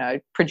sort of,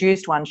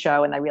 produced one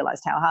show and they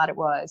realised how hard it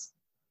was.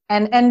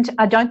 And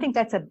I don't think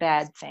that's a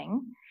bad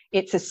thing.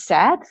 It's a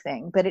sad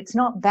thing, but it's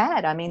not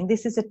bad. I mean,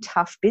 this is a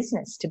tough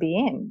business to be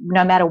in,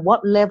 no matter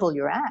what level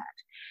you're at.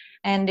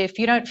 And if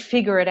you don't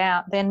figure it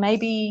out, then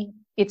maybe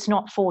it's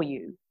not for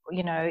you.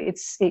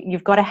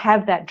 You've got to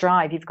have that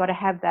drive. You've got to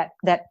have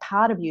that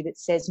part of you that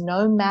says,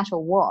 no matter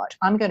what,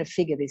 I'm going to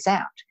figure this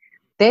out.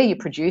 They're your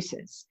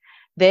producers.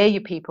 They're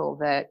your people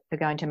that are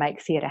going to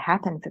make theatre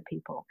happen for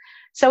people.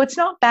 So it's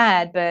not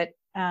bad, but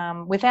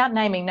without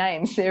naming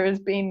names, there has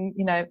been,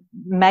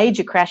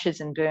 major crashes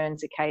and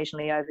burns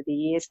occasionally over the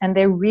years, and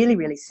they're really,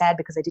 really sad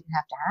because they didn't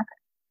have to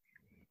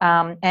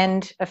happen,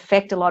 and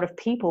affect a lot of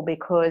people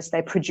because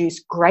they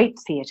produce great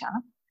theatre,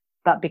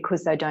 but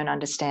because they don't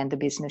understand the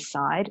business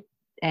side.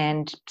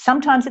 And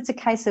sometimes it's a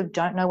case of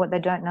don't know what they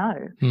don't know.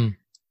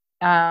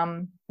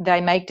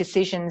 They make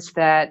decisions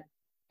that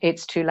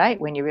it's too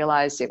late when you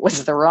realise it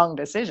was the wrong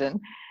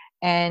decision,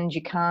 and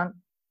you can't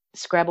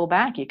scrabble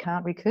back, you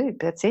can't recoup.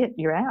 That's it,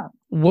 you're out.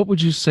 What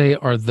would you say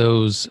are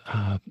those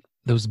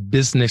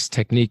business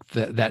technique,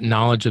 that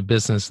knowledge of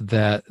business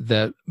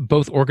that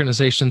both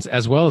organizations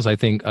as well as I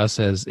think us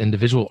as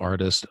individual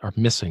artists are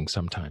missing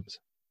sometimes?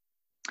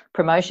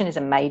 Promotion is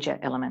a major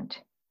element.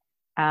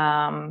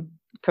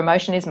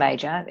 Promotion is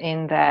major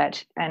in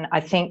that, and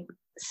I think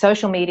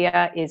social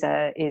media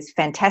is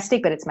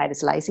fantastic, but it's made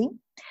us lazy.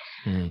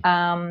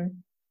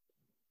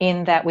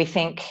 In that we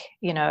think,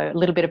 a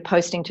little bit of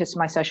posting to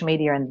my social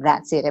media and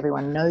that's it,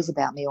 everyone knows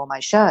about me or my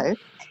show.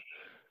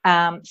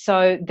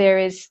 So there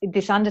is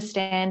this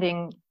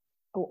understanding,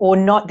 or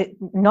not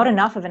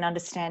enough of an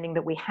understanding,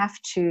 that we have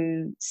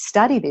to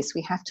study this,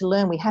 we have to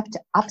learn, we have to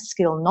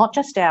upskill, not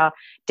just our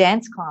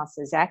dance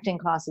classes, acting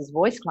classes,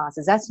 voice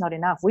classes. That's not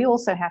enough. We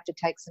also have to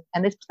take some,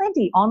 and there's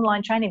plenty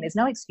online training, there's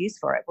no excuse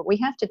for it, but we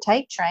have to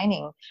take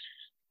training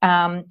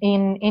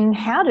in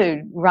how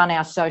to run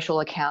our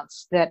social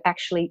accounts that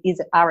actually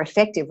are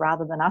effective,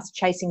 rather than us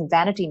chasing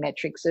vanity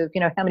metrics of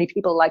how many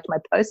people liked my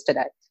post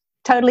today.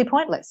 Totally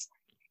pointless.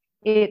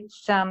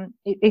 It's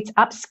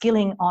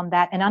upskilling on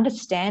that and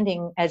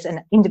understanding as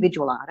an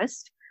individual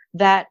artist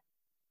that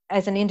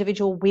as an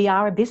individual we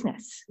are a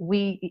business.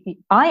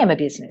 I am a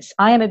business.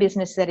 I am a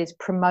business that is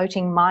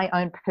promoting my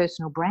own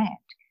personal brand.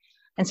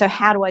 And so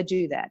how do I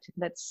do that?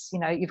 That's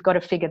you've got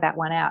to figure that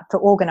one out. For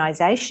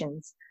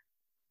organisations,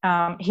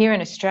 here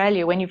in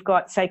Australia, when you've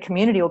got, say,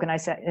 community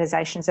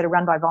organisations that are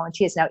run by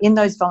volunteers. Now, in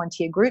those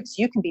volunteer groups,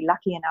 you can be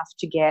lucky enough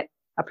to get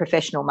a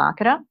professional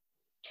marketer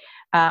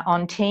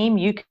on team.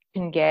 You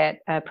can get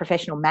a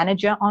professional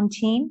manager on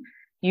team.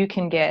 You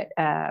can get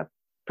a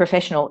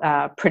professional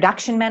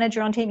production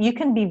manager on team. You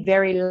can be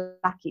very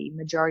lucky.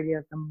 Majority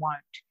of them won't.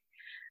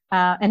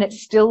 And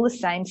it's still the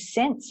same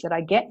sense that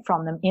I get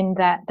from them, in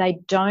that they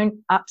don't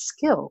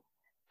upskill.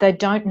 They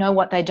don't know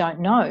what they don't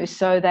know.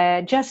 So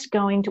they're just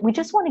we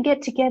just want to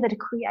get together to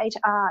create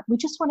art. We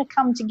just want to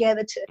come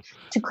together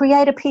to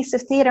create a piece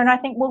of theatre. And I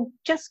think, well,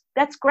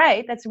 that's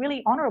great. That's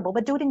really honourable,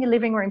 but do it in your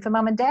living room for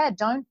mum and dad.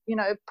 Don't,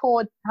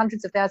 pour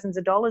hundreds of thousands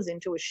of dollars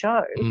into a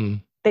show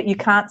that you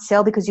can't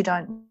sell because you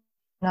don't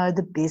know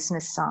the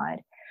business side.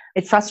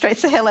 It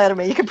frustrates the hell out of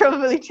me. You can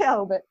probably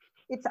tell, but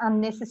it's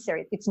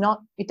unnecessary.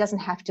 It doesn't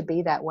have to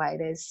be that way.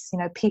 There's,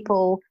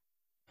 people,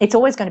 it's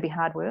always going to be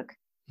hard work.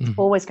 It's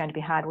always going to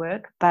be hard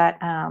work, but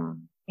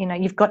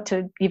you've got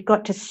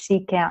to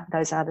seek out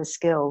those other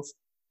skills,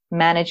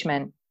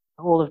 management,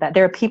 all of that.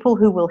 There are people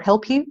who will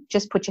help you.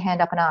 Just put your hand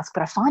up and ask.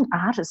 But I find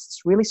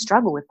artists really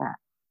struggle with that.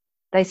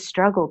 They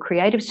struggle.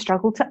 Creatives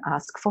struggle to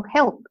ask for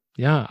help.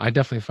 Yeah, I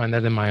definitely find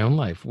that in my own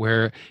life,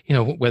 where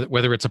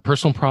whether it's a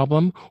personal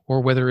problem or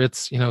whether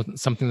it's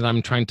something that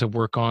I'm trying to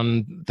work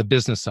on the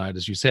business side,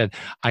 as you said,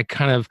 I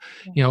kind of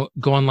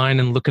go online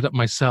and look it up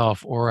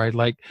myself, or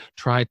I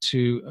try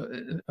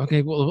to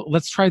okay, well,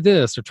 let's try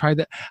this or try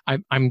that.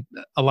 I'm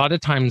a lot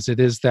of times it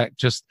is that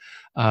just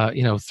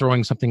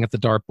throwing something at the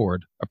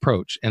dartboard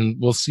approach, and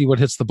we'll see what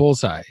hits the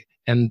bullseye,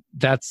 and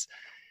that's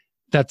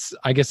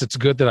I guess it's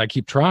good that I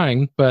keep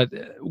trying, but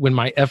when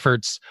my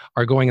efforts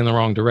are going in the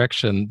wrong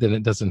direction, then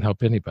it doesn't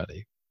help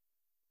anybody.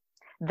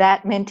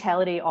 That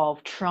mentality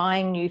of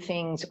trying new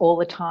things all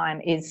the time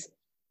is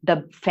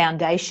the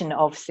foundation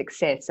of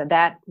success. So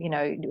that,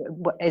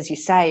 as you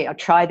say, I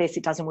try this,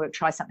 it doesn't work,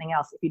 try something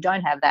else. If you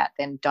don't have that,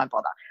 then don't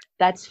bother.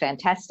 That's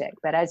fantastic.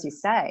 But as you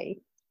say,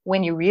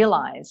 when you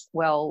realize,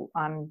 well,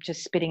 I'm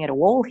just spitting at a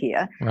wall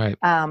here, right?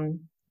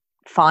 And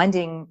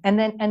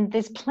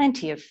there's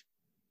plenty of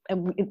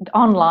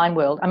online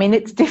world. I mean,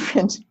 it's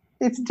different.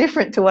 It's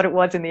different to what it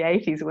was in the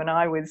 80s when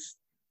I was,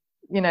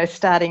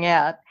 starting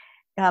out.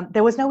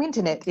 There was no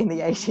internet in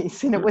the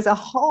 80s, and it was a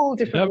whole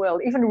different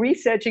world. Even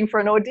researching for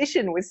an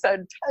audition was so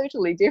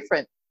totally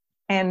different.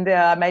 And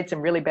I made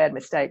some really bad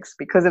mistakes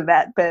because of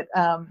that. But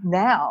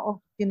now,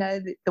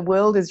 the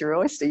world is your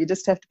oyster. You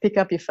just have to pick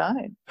up your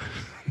phone.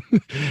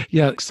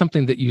 Yeah,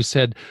 something that you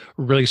said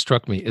really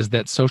struck me is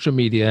that social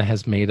media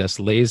has made us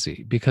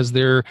lazy, because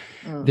there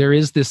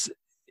is this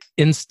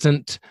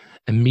instant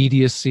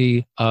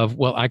immediacy of,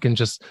 well, I can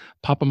just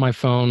pop on my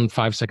phone,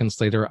 5 seconds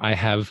later, I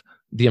have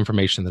the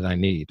information that I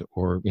need,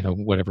 or,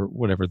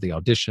 whatever the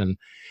audition.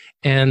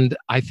 And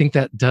I think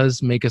that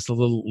does make us a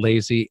little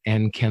lazy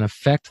and can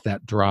affect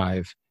that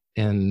drive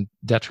in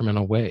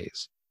detrimental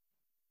ways.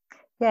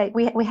 Yeah,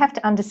 we have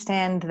to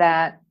understand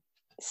that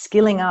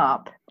skilling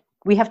up,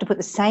 we have to put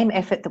the same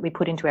effort that we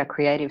put into our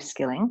creative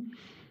skilling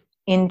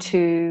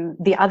into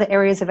the other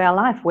areas of our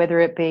life, whether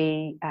it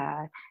be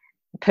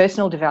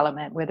personal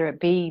development, whether it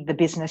be the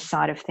business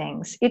side of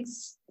things,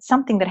 it's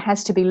something that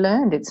has to be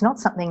learned. It's not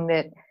something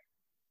that,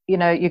 you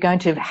know, you're going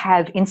to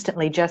have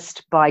instantly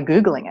just by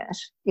Googling it.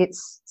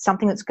 It's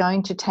something that's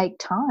going to take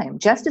time,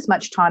 just as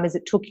much time as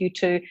it took you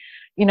to,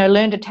 you know,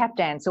 learn to tap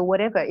dance or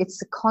whatever.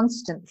 It's a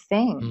constant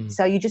thing.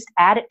 So you just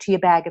add it to your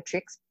bag of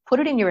tricks, put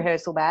it in your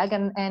rehearsal bag,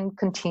 and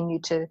continue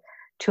to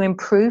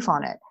improve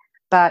on it.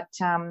 But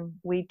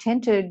we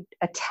tend to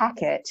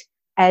attack it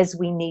as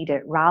we need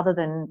it rather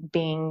than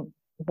being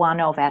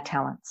one of our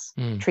talents,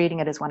 treating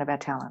it as one of our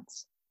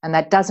talents. And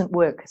that doesn't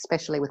work,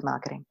 especially with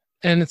marketing.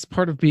 And it's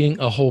part of being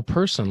a whole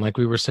person, like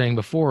we were saying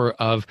before,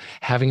 of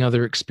having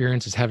other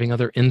experiences, having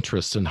other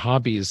interests and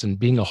hobbies, and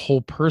being a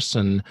whole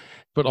person,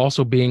 but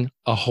also being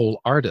a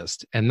whole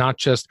artist, and not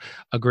just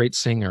a great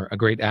singer, a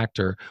great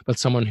actor, but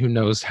someone who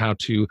knows how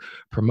to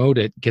promote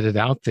it, get it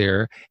out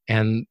there,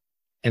 and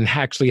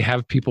actually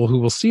have people who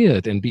will see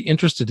it and be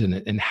interested in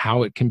it and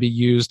how it can be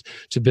used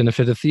to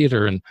benefit a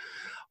theater and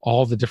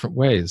all the different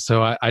ways.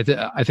 So I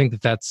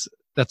think that's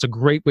a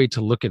great way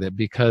to look at it,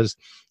 because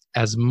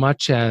as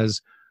much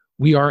as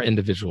we are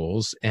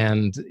individuals,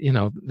 and you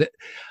know,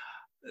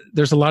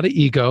 there's a lot of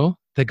ego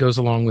that goes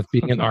along with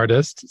being an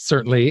artist,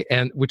 certainly,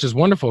 and which is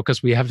wonderful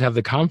because we have to have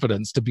the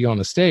confidence to be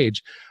on a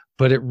stage,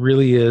 but it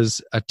really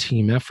is a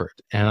team effort.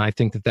 And I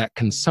think that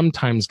can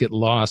sometimes get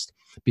lost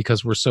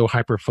because we're so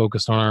hyper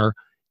focused on our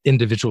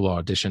individual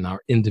audition, our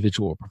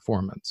individual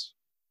performance.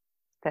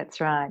 That's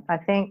right. I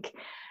think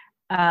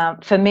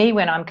for me,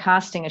 when I'm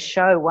casting a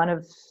show, one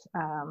of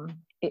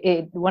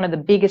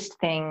the biggest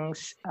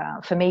things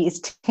for me is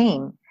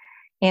team,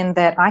 in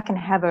that I can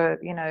have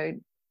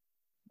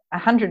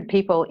 100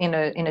 people in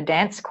a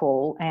dance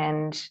call,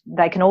 and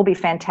they can all be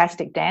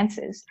fantastic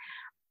dancers,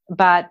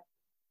 but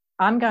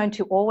I'm going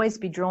to always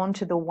be drawn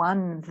to the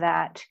one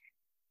that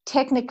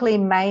technically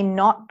may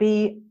not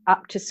be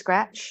up to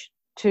scratch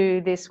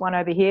to this one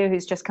over here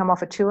who's just come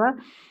off a tour,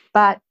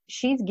 but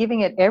she's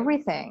giving it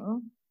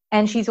everything,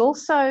 and she's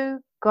also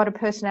got a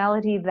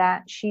personality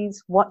that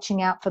she's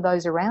watching out for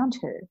those around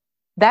her.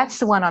 That's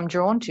the one I'm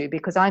drawn to,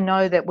 because I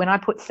know that when I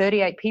put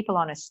 38 people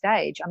on a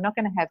stage, I'm not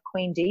going to have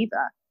Queen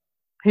Diva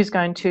who's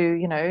going to,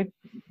 you know,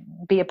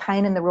 be a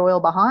pain in the royal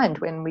behind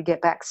when we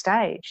get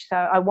backstage.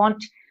 So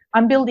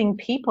I'm building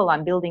people,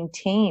 I'm building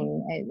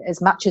team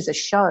as much as a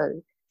show.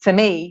 For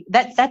me,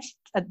 that's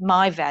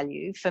my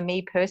value for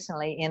me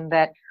personally, in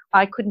that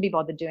I couldn't be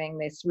bothered doing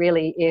this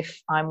really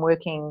if I'm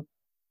working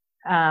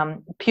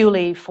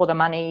purely for the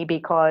money,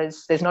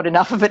 because there's not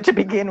enough of it to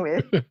begin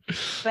with.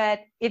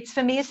 But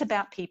for me, it's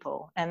about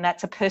people, and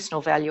that's a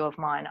personal value of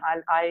mine.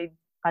 I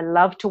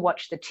love to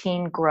watch the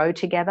team grow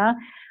together.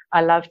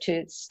 I love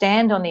to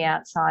stand on the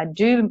outside,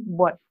 do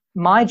what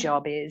my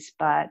job is,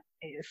 but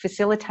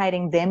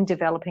facilitating them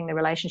developing the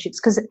relationships.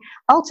 Because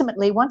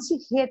ultimately, once you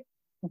hit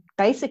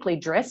basically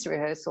dress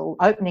rehearsal,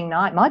 opening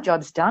night, my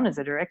job's done as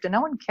a director.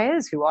 No one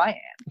cares who I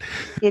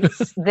am.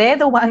 They're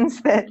the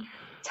ones that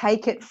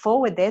take it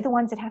forward. They're the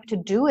ones that have to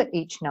do it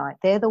each night.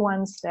 They're the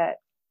ones that,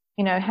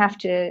 you know, have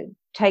to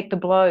take the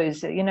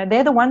blows. You know,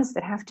 they're the ones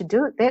that have to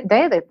do it.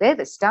 They're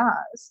the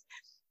stars.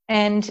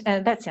 And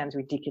that sounds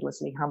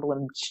ridiculously humble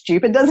and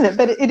stupid, doesn't it?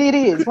 But it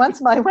is.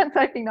 Once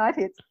opening night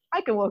hits,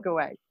 I can walk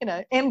away. You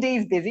know,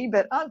 MD's busy,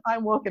 but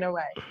I'm walking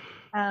away,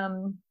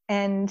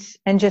 and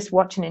just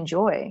watch and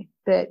enjoy.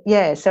 But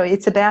yeah, so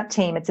it's about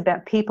team, it's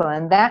about people,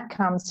 and that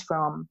comes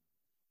from,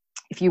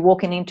 if you're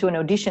walking into an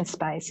audition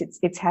space,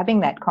 it's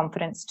having that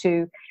confidence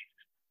to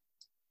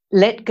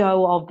let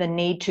go of the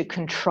need to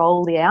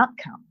control the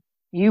outcome.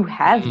 You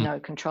have no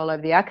control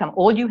over the outcome.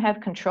 All you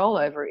have control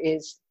over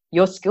is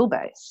your skill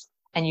base,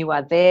 and you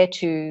are there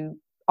to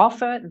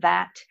offer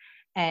that,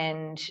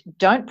 and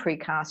don't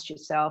precast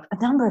yourself. A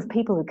number of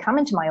people who come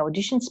into my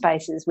audition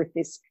spaces with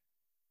this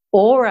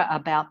aura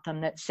about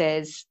them that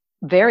says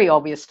very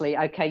obviously,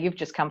 okay, you've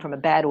just come from a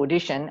bad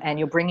audition and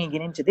you're bringing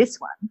it into this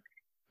one,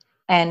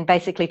 and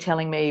basically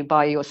telling me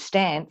by your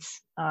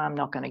stance, I'm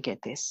not going to get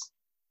this.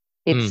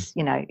 It's,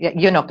 you know,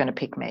 you're not going to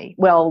pick me.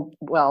 Well,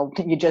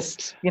 you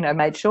just, you know,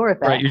 made sure of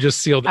that. Right, you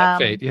just sealed that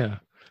fate, yeah.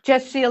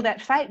 Just sealed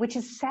that fate, which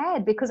is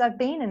sad, because I've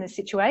been in a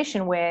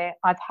situation where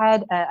I've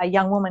had a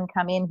young woman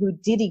come in who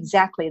did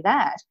exactly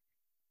that,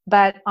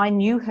 but I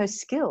knew her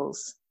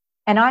skills,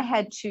 and I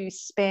had to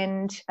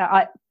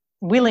I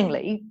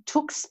willingly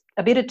took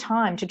a bit of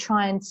time to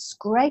try and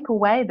scrape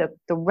away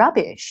the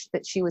rubbish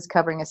that she was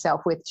covering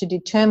herself with, to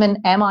determine,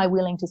 am I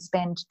willing to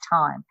spend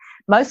time?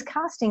 Most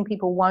casting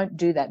people won't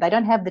do that. They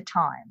don't have the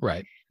time.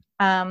 Right.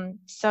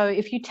 So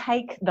if you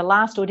take the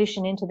last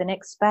audition into the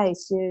next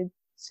space, you're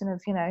sort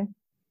of, you know,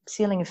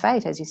 sealing your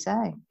fate, as you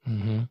say.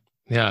 Mm-hmm.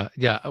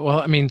 Yeah. Well,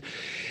 I mean,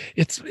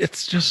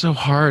 it's just so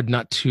hard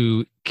not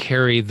to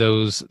carry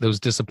those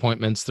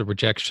disappointments, the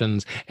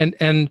rejections,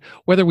 and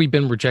whether we've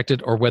been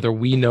rejected or whether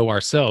we know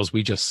ourselves,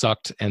 we just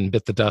sucked and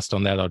bit the dust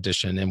on that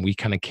audition, and we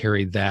kind of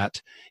carry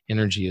that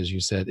energy, as you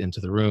said, into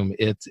the room.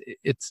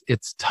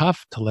 It's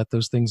tough to let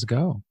those things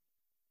go.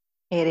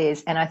 It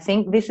is. And I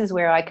think this is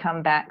where I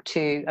come back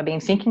to, I've been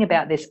thinking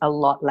about this a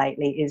lot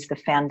lately, is the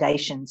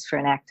foundations for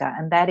an actor.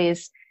 And that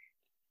is,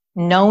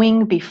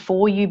 knowing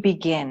before you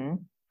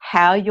begin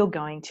how you're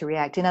going to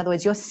react. In other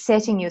words, you're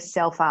setting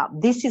yourself up.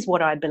 This is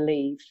what I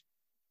believe.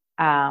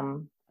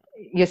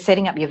 You're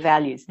setting up your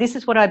values. This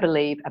is what I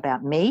believe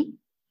about me.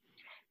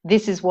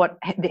 This is what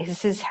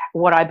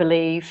I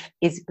believe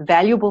is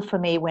valuable for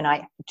me when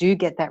I do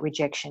get that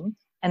rejection.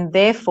 And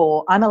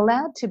therefore, I'm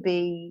allowed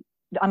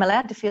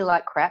to feel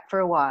like crap for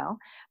a while,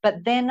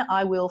 but then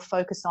I will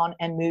focus on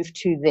and move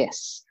to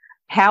this.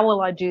 How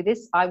will I do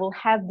this? I will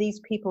have these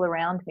people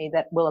around me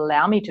that will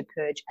allow me to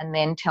purge and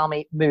then tell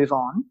me, move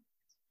on.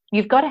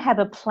 You've got to have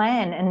a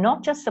plan, and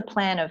not just a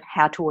plan of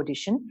how to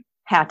audition,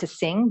 how to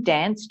sing,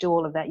 dance, do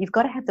all of that. You've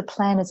got to have the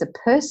plan as a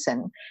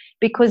person,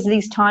 because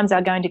these times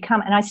are going to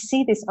come. And I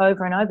see this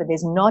over and over.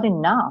 There's not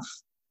enough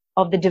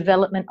of the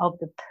development of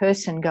the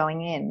person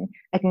going in,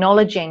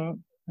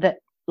 acknowledging that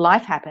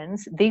life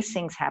happens, these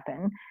things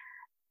happen,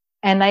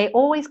 and they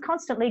always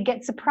constantly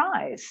get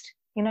surprised,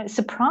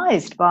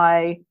 surprised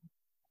by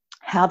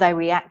how they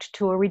react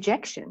to a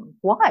rejection.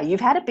 Why? You've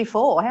had it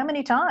before. How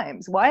many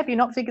times? Why have you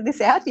not figured this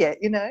out yet?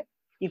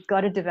 You've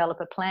got to develop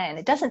a plan.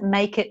 It doesn't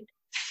make it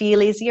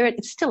feel easier.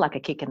 It's still like a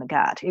kick in the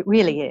gut. It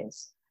really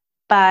is.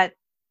 But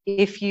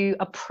if you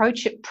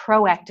approach it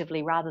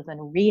proactively rather than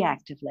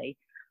reactively,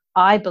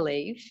 I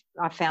believe,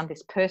 I found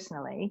this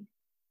personally,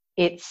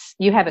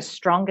 you have a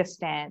stronger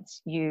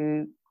stance.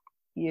 You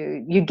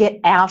get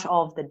out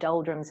of the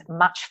doldrums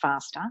much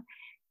faster,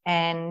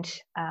 and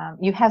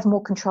you have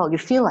more control. You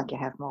feel like you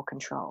have more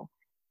control.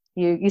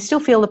 You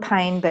still feel the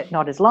pain, but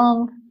not as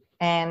long,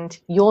 and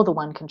you're the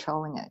one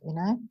controlling it,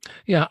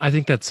 Yeah, I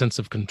think that sense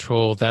of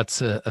control,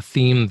 that's a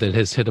theme that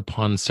has hit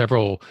upon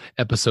several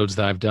episodes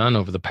that I've done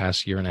over the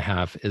past year and a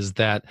half, is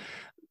that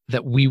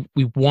we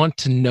want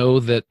to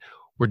know that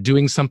we're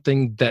doing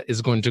something that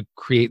is going to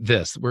create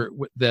this,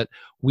 that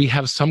we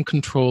have some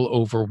control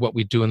over what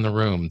we do in the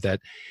room,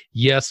 that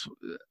yes,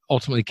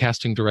 ultimately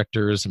casting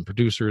directors and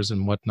producers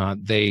and whatnot,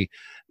 they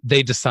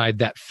decide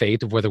that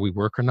fate of whether we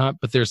work or not,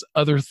 but there's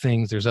other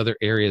things, there's other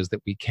areas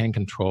that we can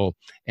control.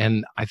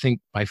 And I think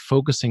by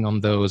focusing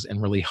on those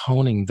and really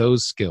honing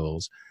those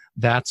skills,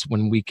 that's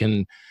when we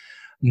can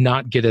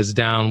not get as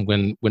down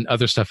when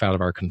other stuff out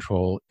of our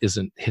control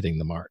isn't hitting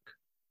the mark.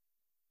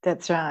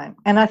 That's right.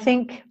 And I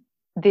think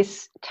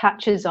this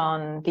touches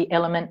on the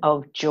element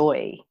of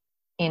joy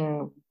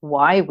in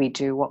why we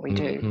do what we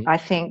do. Mm-hmm. I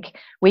think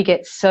we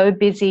get so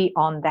busy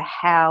on the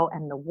how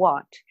and the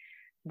what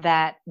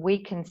that we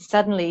can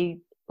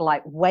suddenly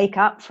wake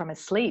up from a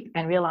sleep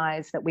and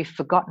realize that we've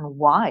forgotten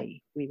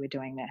why we were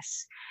doing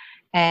this.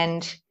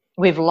 And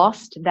we've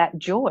lost that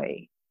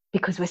joy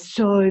because we're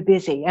so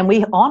busy, and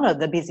we honor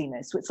the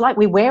busyness. It's like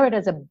we wear it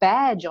as a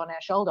badge on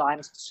our shoulder.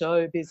 I'm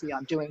so busy.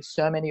 I'm doing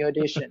so many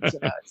auditions.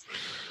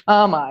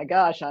 Oh my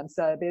gosh, I'm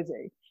so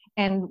busy.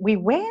 And we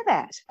wear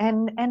that,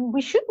 and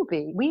we shouldn't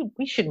be.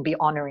 We shouldn't be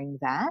honoring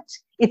that.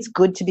 It's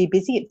good to be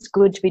busy. It's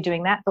good to be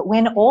doing that. But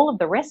when all of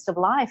the rest of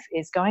life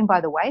is going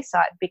by the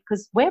wayside,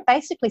 because we're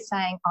basically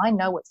saying, I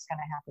know what's going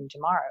to happen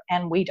tomorrow,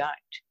 and we don't.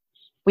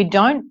 We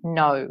don't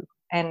know.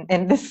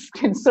 And this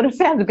sort of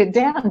sounds a bit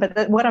down,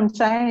 but what I'm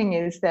saying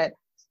is that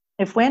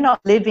if we're not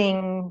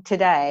living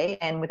today,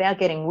 and without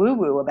getting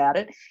woo-woo about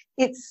it,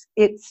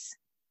 it's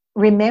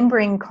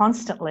remembering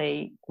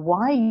constantly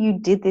why you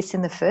did this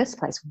in the first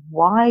place,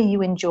 why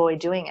you enjoy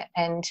doing it.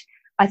 And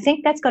I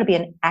think that's got to be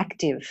an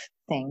active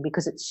thing,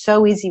 because it's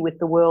so easy with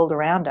the world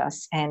around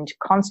us and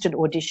constant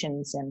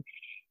auditions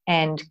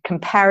and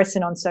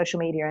comparison on social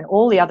media and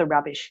all the other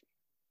rubbish.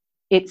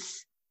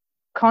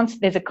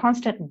 There's a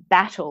constant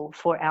battle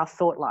for our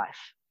thought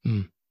life.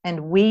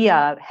 And we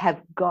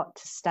have got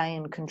to stay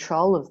in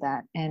control of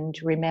that and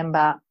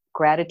remember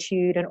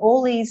gratitude and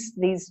all these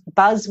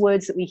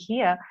buzzwords that we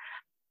hear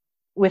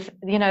with,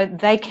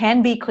 they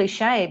can be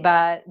cliche,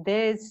 but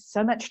there's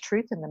so much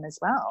truth in them as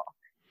well,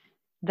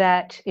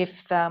 that if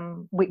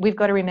we've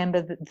got to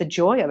remember the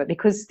joy of it,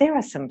 because there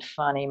are some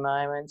funny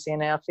moments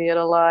in our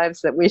theatre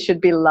lives that we should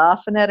be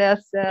laughing at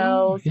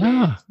ourselves.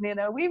 Yeah.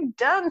 We've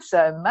done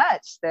so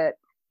much that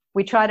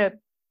we try to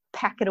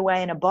pack it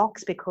away in a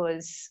box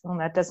because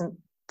that doesn't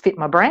fit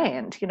my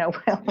brand.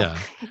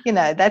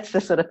 That's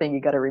the sort of thing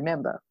you got to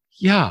remember.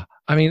 Yeah.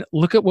 I mean,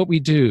 look at what we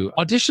do.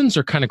 Auditions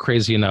are kind of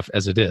crazy enough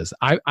as it is.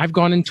 I've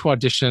gone into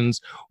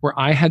auditions where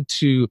I had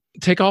to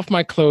take off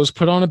my clothes,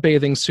 put on a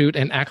bathing suit,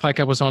 and act like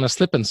I was on a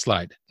slip and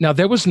slide. Now,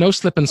 there was no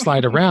slip and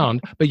slide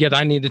around, but yet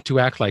I needed to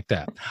act like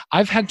that.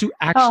 I've had to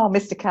actually... Oh,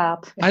 Mr.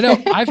 Carp. I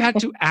know. I've had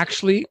to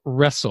actually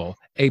wrestle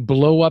a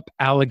blow-up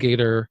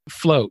alligator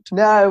float in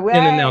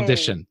an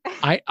audition.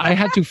 I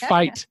had to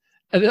fight.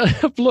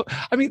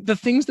 I mean, the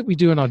things that we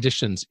do in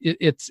auditions,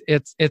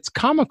 it's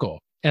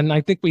comical. And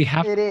I think we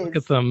have to look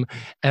at them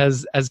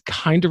as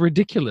kind of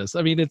ridiculous.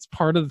 I mean, it's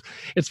part of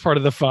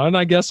the fun,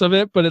 I guess, of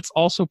it, but it's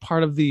also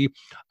part of the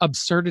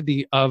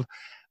absurdity of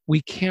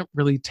we can't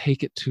really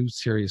take it too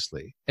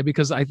seriously. And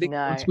because I think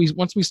No,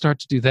 once we start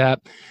to do that,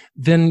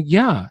 then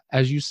yeah,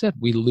 as you said,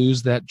 we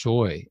lose that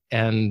joy,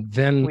 and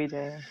then we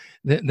do.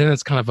 then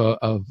it's kind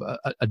of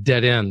a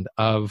dead end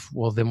of,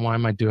 well, then why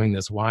am I doing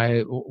this?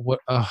 Why, what,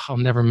 I'll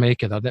never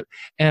make it.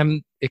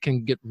 And it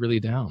can get really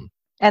down.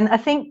 And I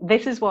think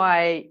this is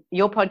why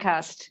your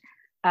podcast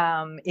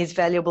is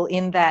valuable,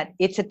 in that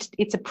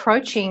it's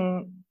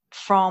approaching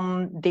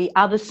from the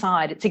other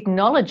side. It's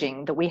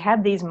acknowledging that we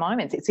have these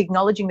moments. It's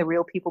acknowledging the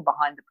real people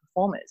behind the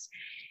performers.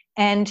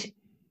 And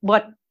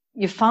what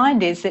you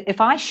find is that if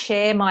I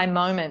share my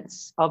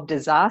moments of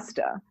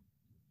disaster,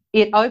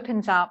 it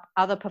opens up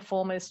other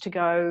performers to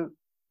go,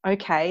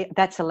 okay,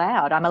 that's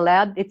allowed. I'm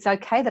allowed. It's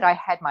okay that I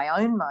had my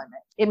own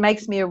moment. It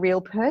makes me a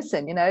real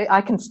person. You know,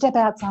 I can step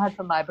outside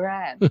from my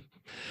brand.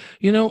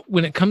 You know,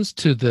 when it comes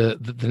to the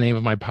name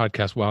of my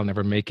podcast, Well, I'll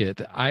Never Make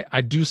It,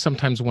 I do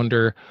sometimes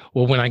wonder,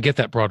 well, when I get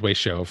that Broadway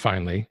show,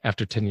 finally,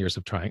 after 10 years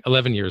of trying,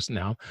 11 years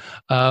now,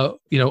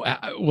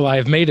 will I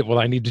have made it? Will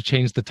I need to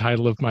change the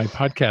title of my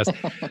podcast?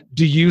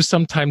 Do you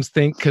sometimes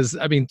think, because,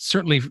 I mean,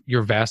 certainly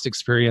your vast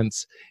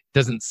experience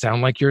doesn't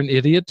sound like you're an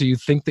idiot. Do you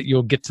think that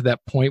you'll get to that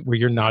point where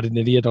you're not an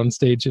idiot on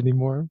stage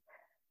anymore?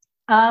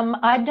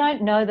 I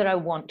don't know that I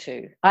want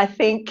to. I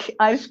think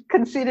I've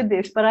considered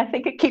this, but I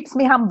think it keeps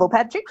me humble,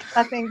 Patrick.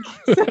 I think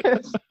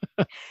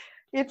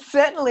it's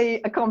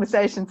certainly a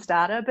conversation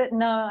starter, but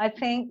no, I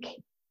think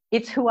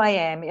it's who I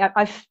am.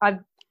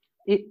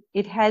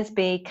 It has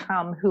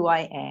become who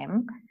I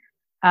am.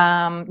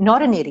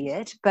 Not an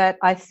idiot, but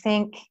I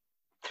think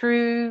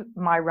through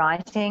my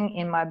writing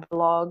in my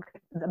blog,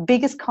 the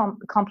biggest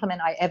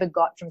compliment I ever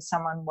got from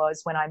someone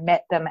was when I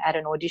met them at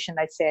an audition.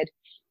 They said,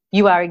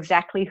 "You are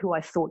exactly who I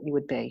thought you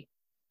would be."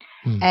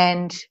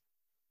 And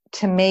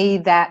to me,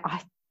 that I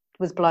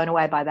was blown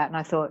away by that. And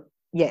I thought,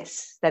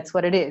 yes, that's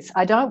what it is.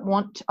 I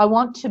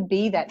want to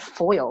be that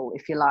foil,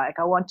 if you like.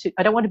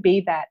 I don't want to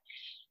be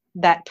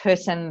that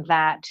person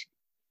that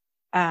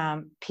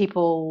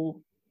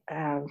people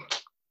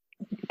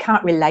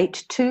can't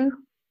relate to.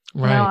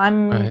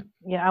 Right.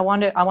 I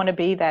want to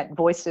be that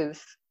voice of,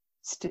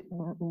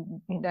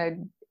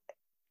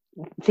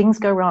 things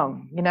go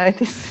wrong.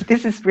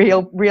 This is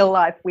real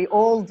life. We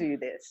all do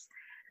this.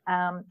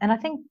 And I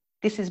think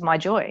this is my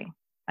joy.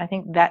 I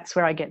think that's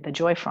where I get the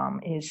joy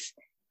from,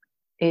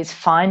 is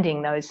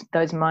finding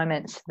those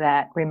moments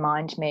that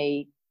remind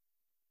me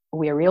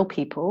we're real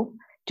people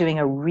doing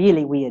a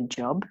really weird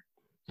job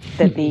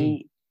that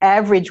the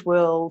average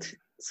world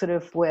sort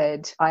of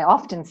would. I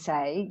often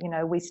say,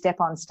 we step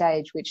on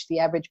stage, which the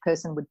average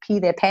person would pee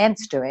their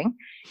pants doing.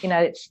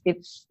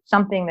 It's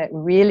something that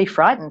really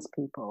frightens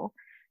people.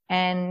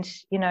 And,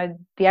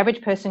 the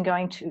average person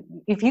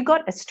if you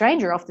got a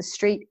stranger off the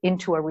street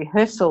into a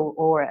rehearsal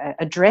or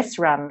a dress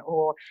run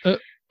or,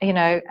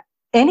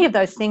 any of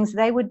those things,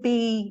 they would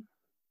be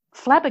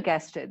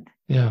flabbergasted.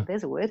 Yeah.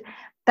 There's a word.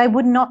 They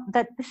would not,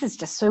 that this is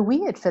just so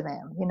weird for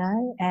them,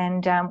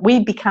 and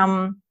we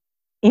become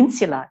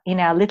insular in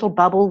our little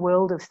bubble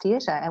world of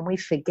theatre, and we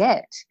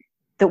forget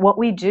that what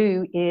we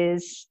do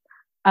is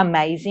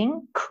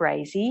amazing,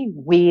 crazy,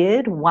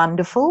 weird,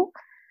 wonderful,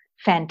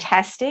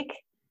 fantastic,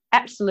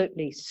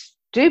 absolutely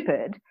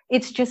stupid.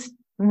 It's just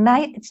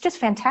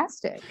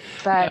fantastic.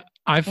 But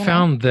I've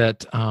found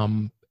that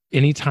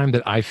anytime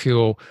that I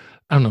feel,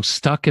 I don't know,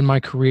 stuck in my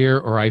career,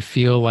 or I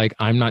feel like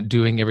I'm not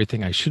doing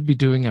everything I should be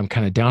doing, I'm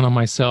kind of down on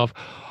myself,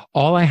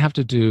 all I have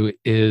to do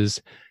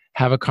is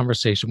have a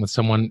conversation with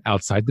someone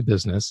outside the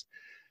business,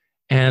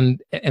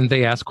 and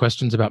they ask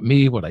questions about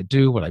me, what I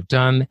do, what I've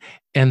done,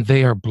 and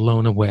they are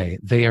blown away.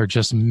 They are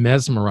just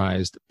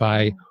mesmerized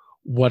by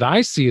what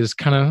I see is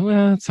kind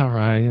of, it's all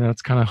right.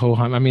 It's kind of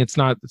ho-hum. I mean, it's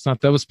not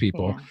those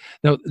people.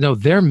 Yeah. No,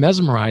 they're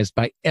mesmerized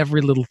by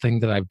every little thing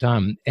that I've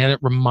done. And it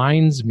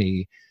reminds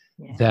me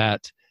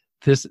that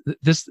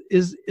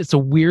it's a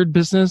weird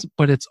business,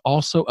 but it's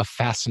also a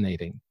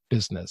fascinating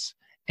business.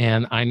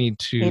 And I need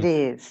to, it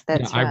is.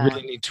 That's right. I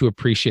really need to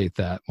appreciate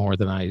that more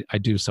than I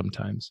do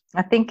sometimes.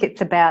 I think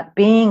it's about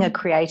being a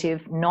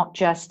creative, not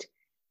just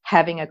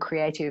having a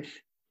creative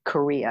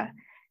career.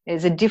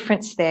 There's a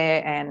difference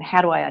there, and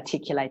how do I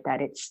articulate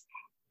that?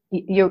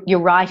 You're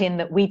right in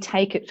that we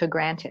take it for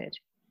granted.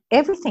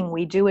 Everything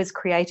we do as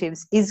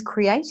creatives is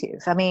creative.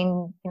 I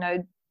mean,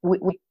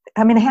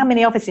 how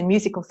many of us in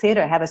musical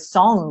theatre have a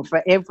song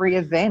for every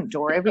event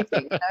or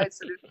everything?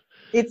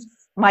 It's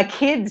my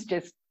kids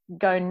just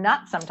go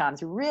nuts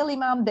sometimes. Really,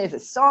 Mum? There's a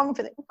song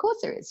for that? Of course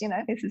there is.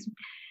 This is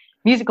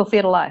musical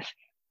theatre life.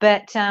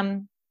 But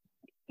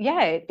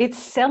it's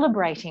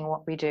celebrating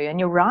what we do. And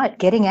you're right,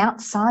 getting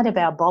outside of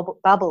our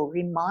bubble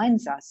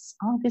reminds us,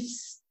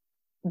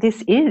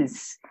 this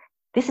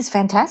is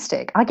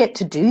fantastic. I get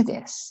to do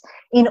this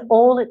in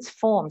all its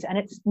forms. And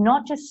it's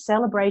not just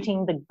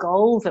celebrating the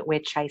goal that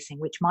we're chasing,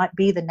 which might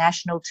be the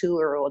national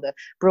tour or the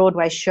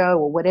Broadway show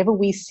or whatever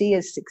we see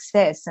as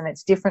success, and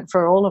it's different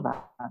for all of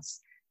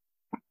us.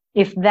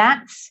 If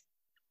that's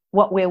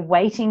what we're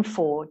waiting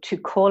for to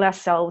call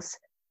ourselves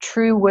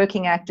true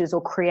working actors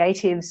or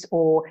creatives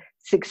or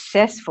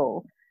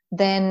successful,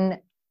 then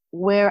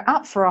we're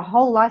up for a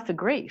whole life of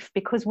grief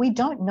because we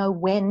don't know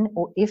when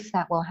or if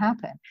that will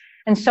happen.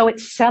 And so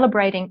it's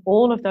celebrating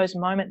all of those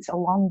moments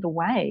along the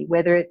way,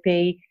 whether it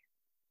be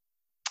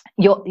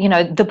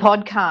the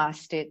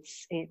podcast,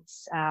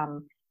 it's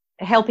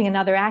helping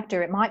another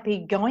actor. It might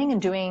be going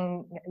and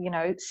doing,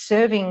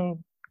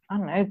 serving, I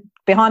don't know,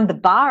 behind the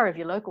bar of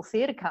your local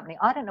theatre company.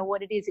 I don't know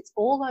what it is. It's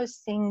all those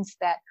things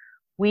that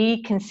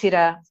we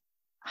consider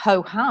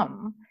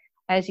ho-hum.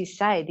 As you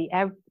say,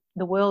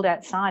 the world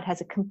outside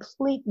has a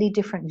completely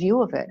different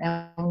view of it,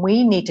 and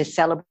we need to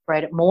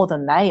celebrate it more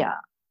than they are.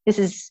 This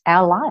is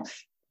our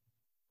life.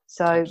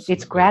 So Absolutely.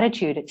 It's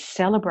gratitude, it's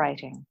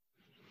celebrating.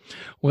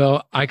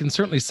 Well, I can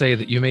certainly say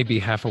that you may be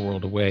half a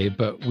world away,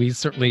 but we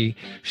certainly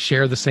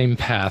share the same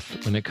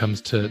path when it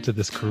comes to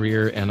this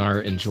career and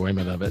our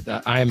enjoyment of it.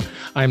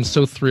 I'm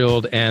so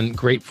thrilled and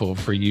grateful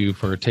for you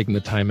for taking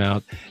the time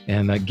out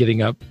and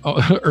getting up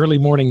early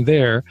morning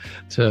there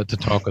to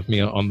talk with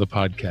me on the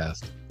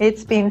podcast.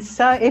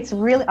 It's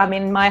really, I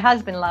mean, my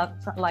husband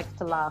likes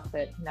to laugh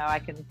that, I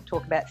can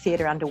talk about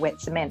theatre under wet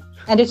cement.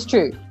 And it's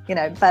true,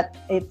 but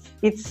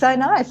it's so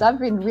nice. I've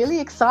been really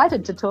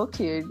excited to talk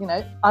to you,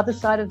 other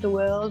side of the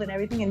world and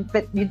everything.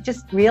 But you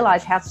just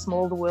realise how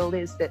small the world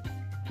is, that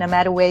no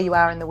matter where you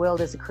are in the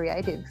world as a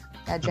creative,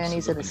 our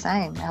journeys are the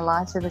same. Our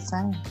lives are the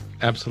same.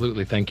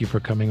 Absolutely. Thank you for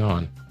coming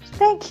on.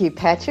 Thank you,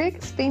 Patrick.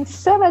 It's been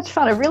so much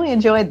fun. I really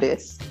enjoyed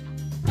this.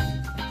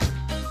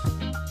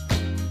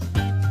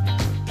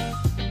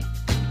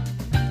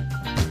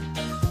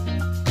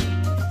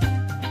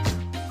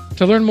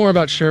 To learn more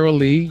about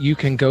Sherryl-Lee, you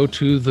can go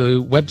to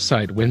the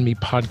website,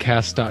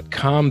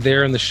 winmipodcast.com.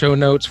 There in the show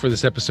notes for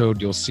this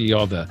episode, you'll see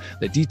all the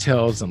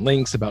details and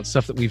links about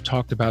stuff that we've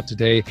talked about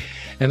today.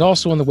 And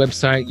also on the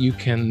website, you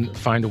can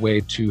find a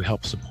way to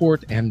help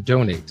support and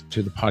donate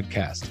to the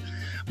podcast.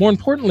 More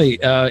importantly,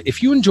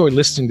 if you enjoy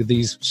listening to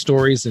these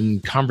stories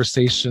and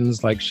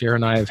conversations like Sher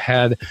and I have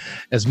had,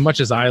 as much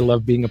as I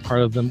love being a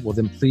part of them, well,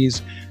 then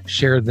please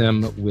share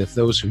them with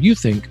those who you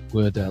think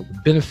would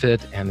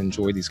benefit and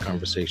enjoy these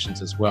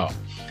conversations as well.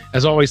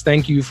 As always,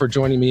 thank you for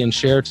joining me and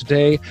Sher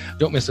today.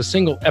 Don't miss a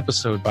single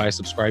episode by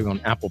subscribing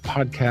on Apple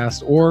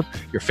Podcasts or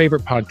your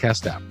favorite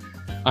podcast app.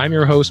 I'm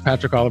your host,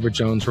 Patrick Oliver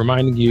Jones,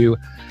 reminding you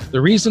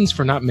the reasons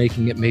for not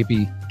making it may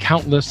be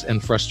countless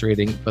and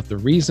frustrating, but the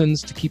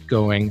reasons to keep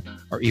going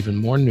are even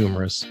more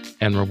numerous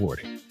and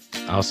rewarding.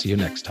 I'll see you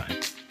next time.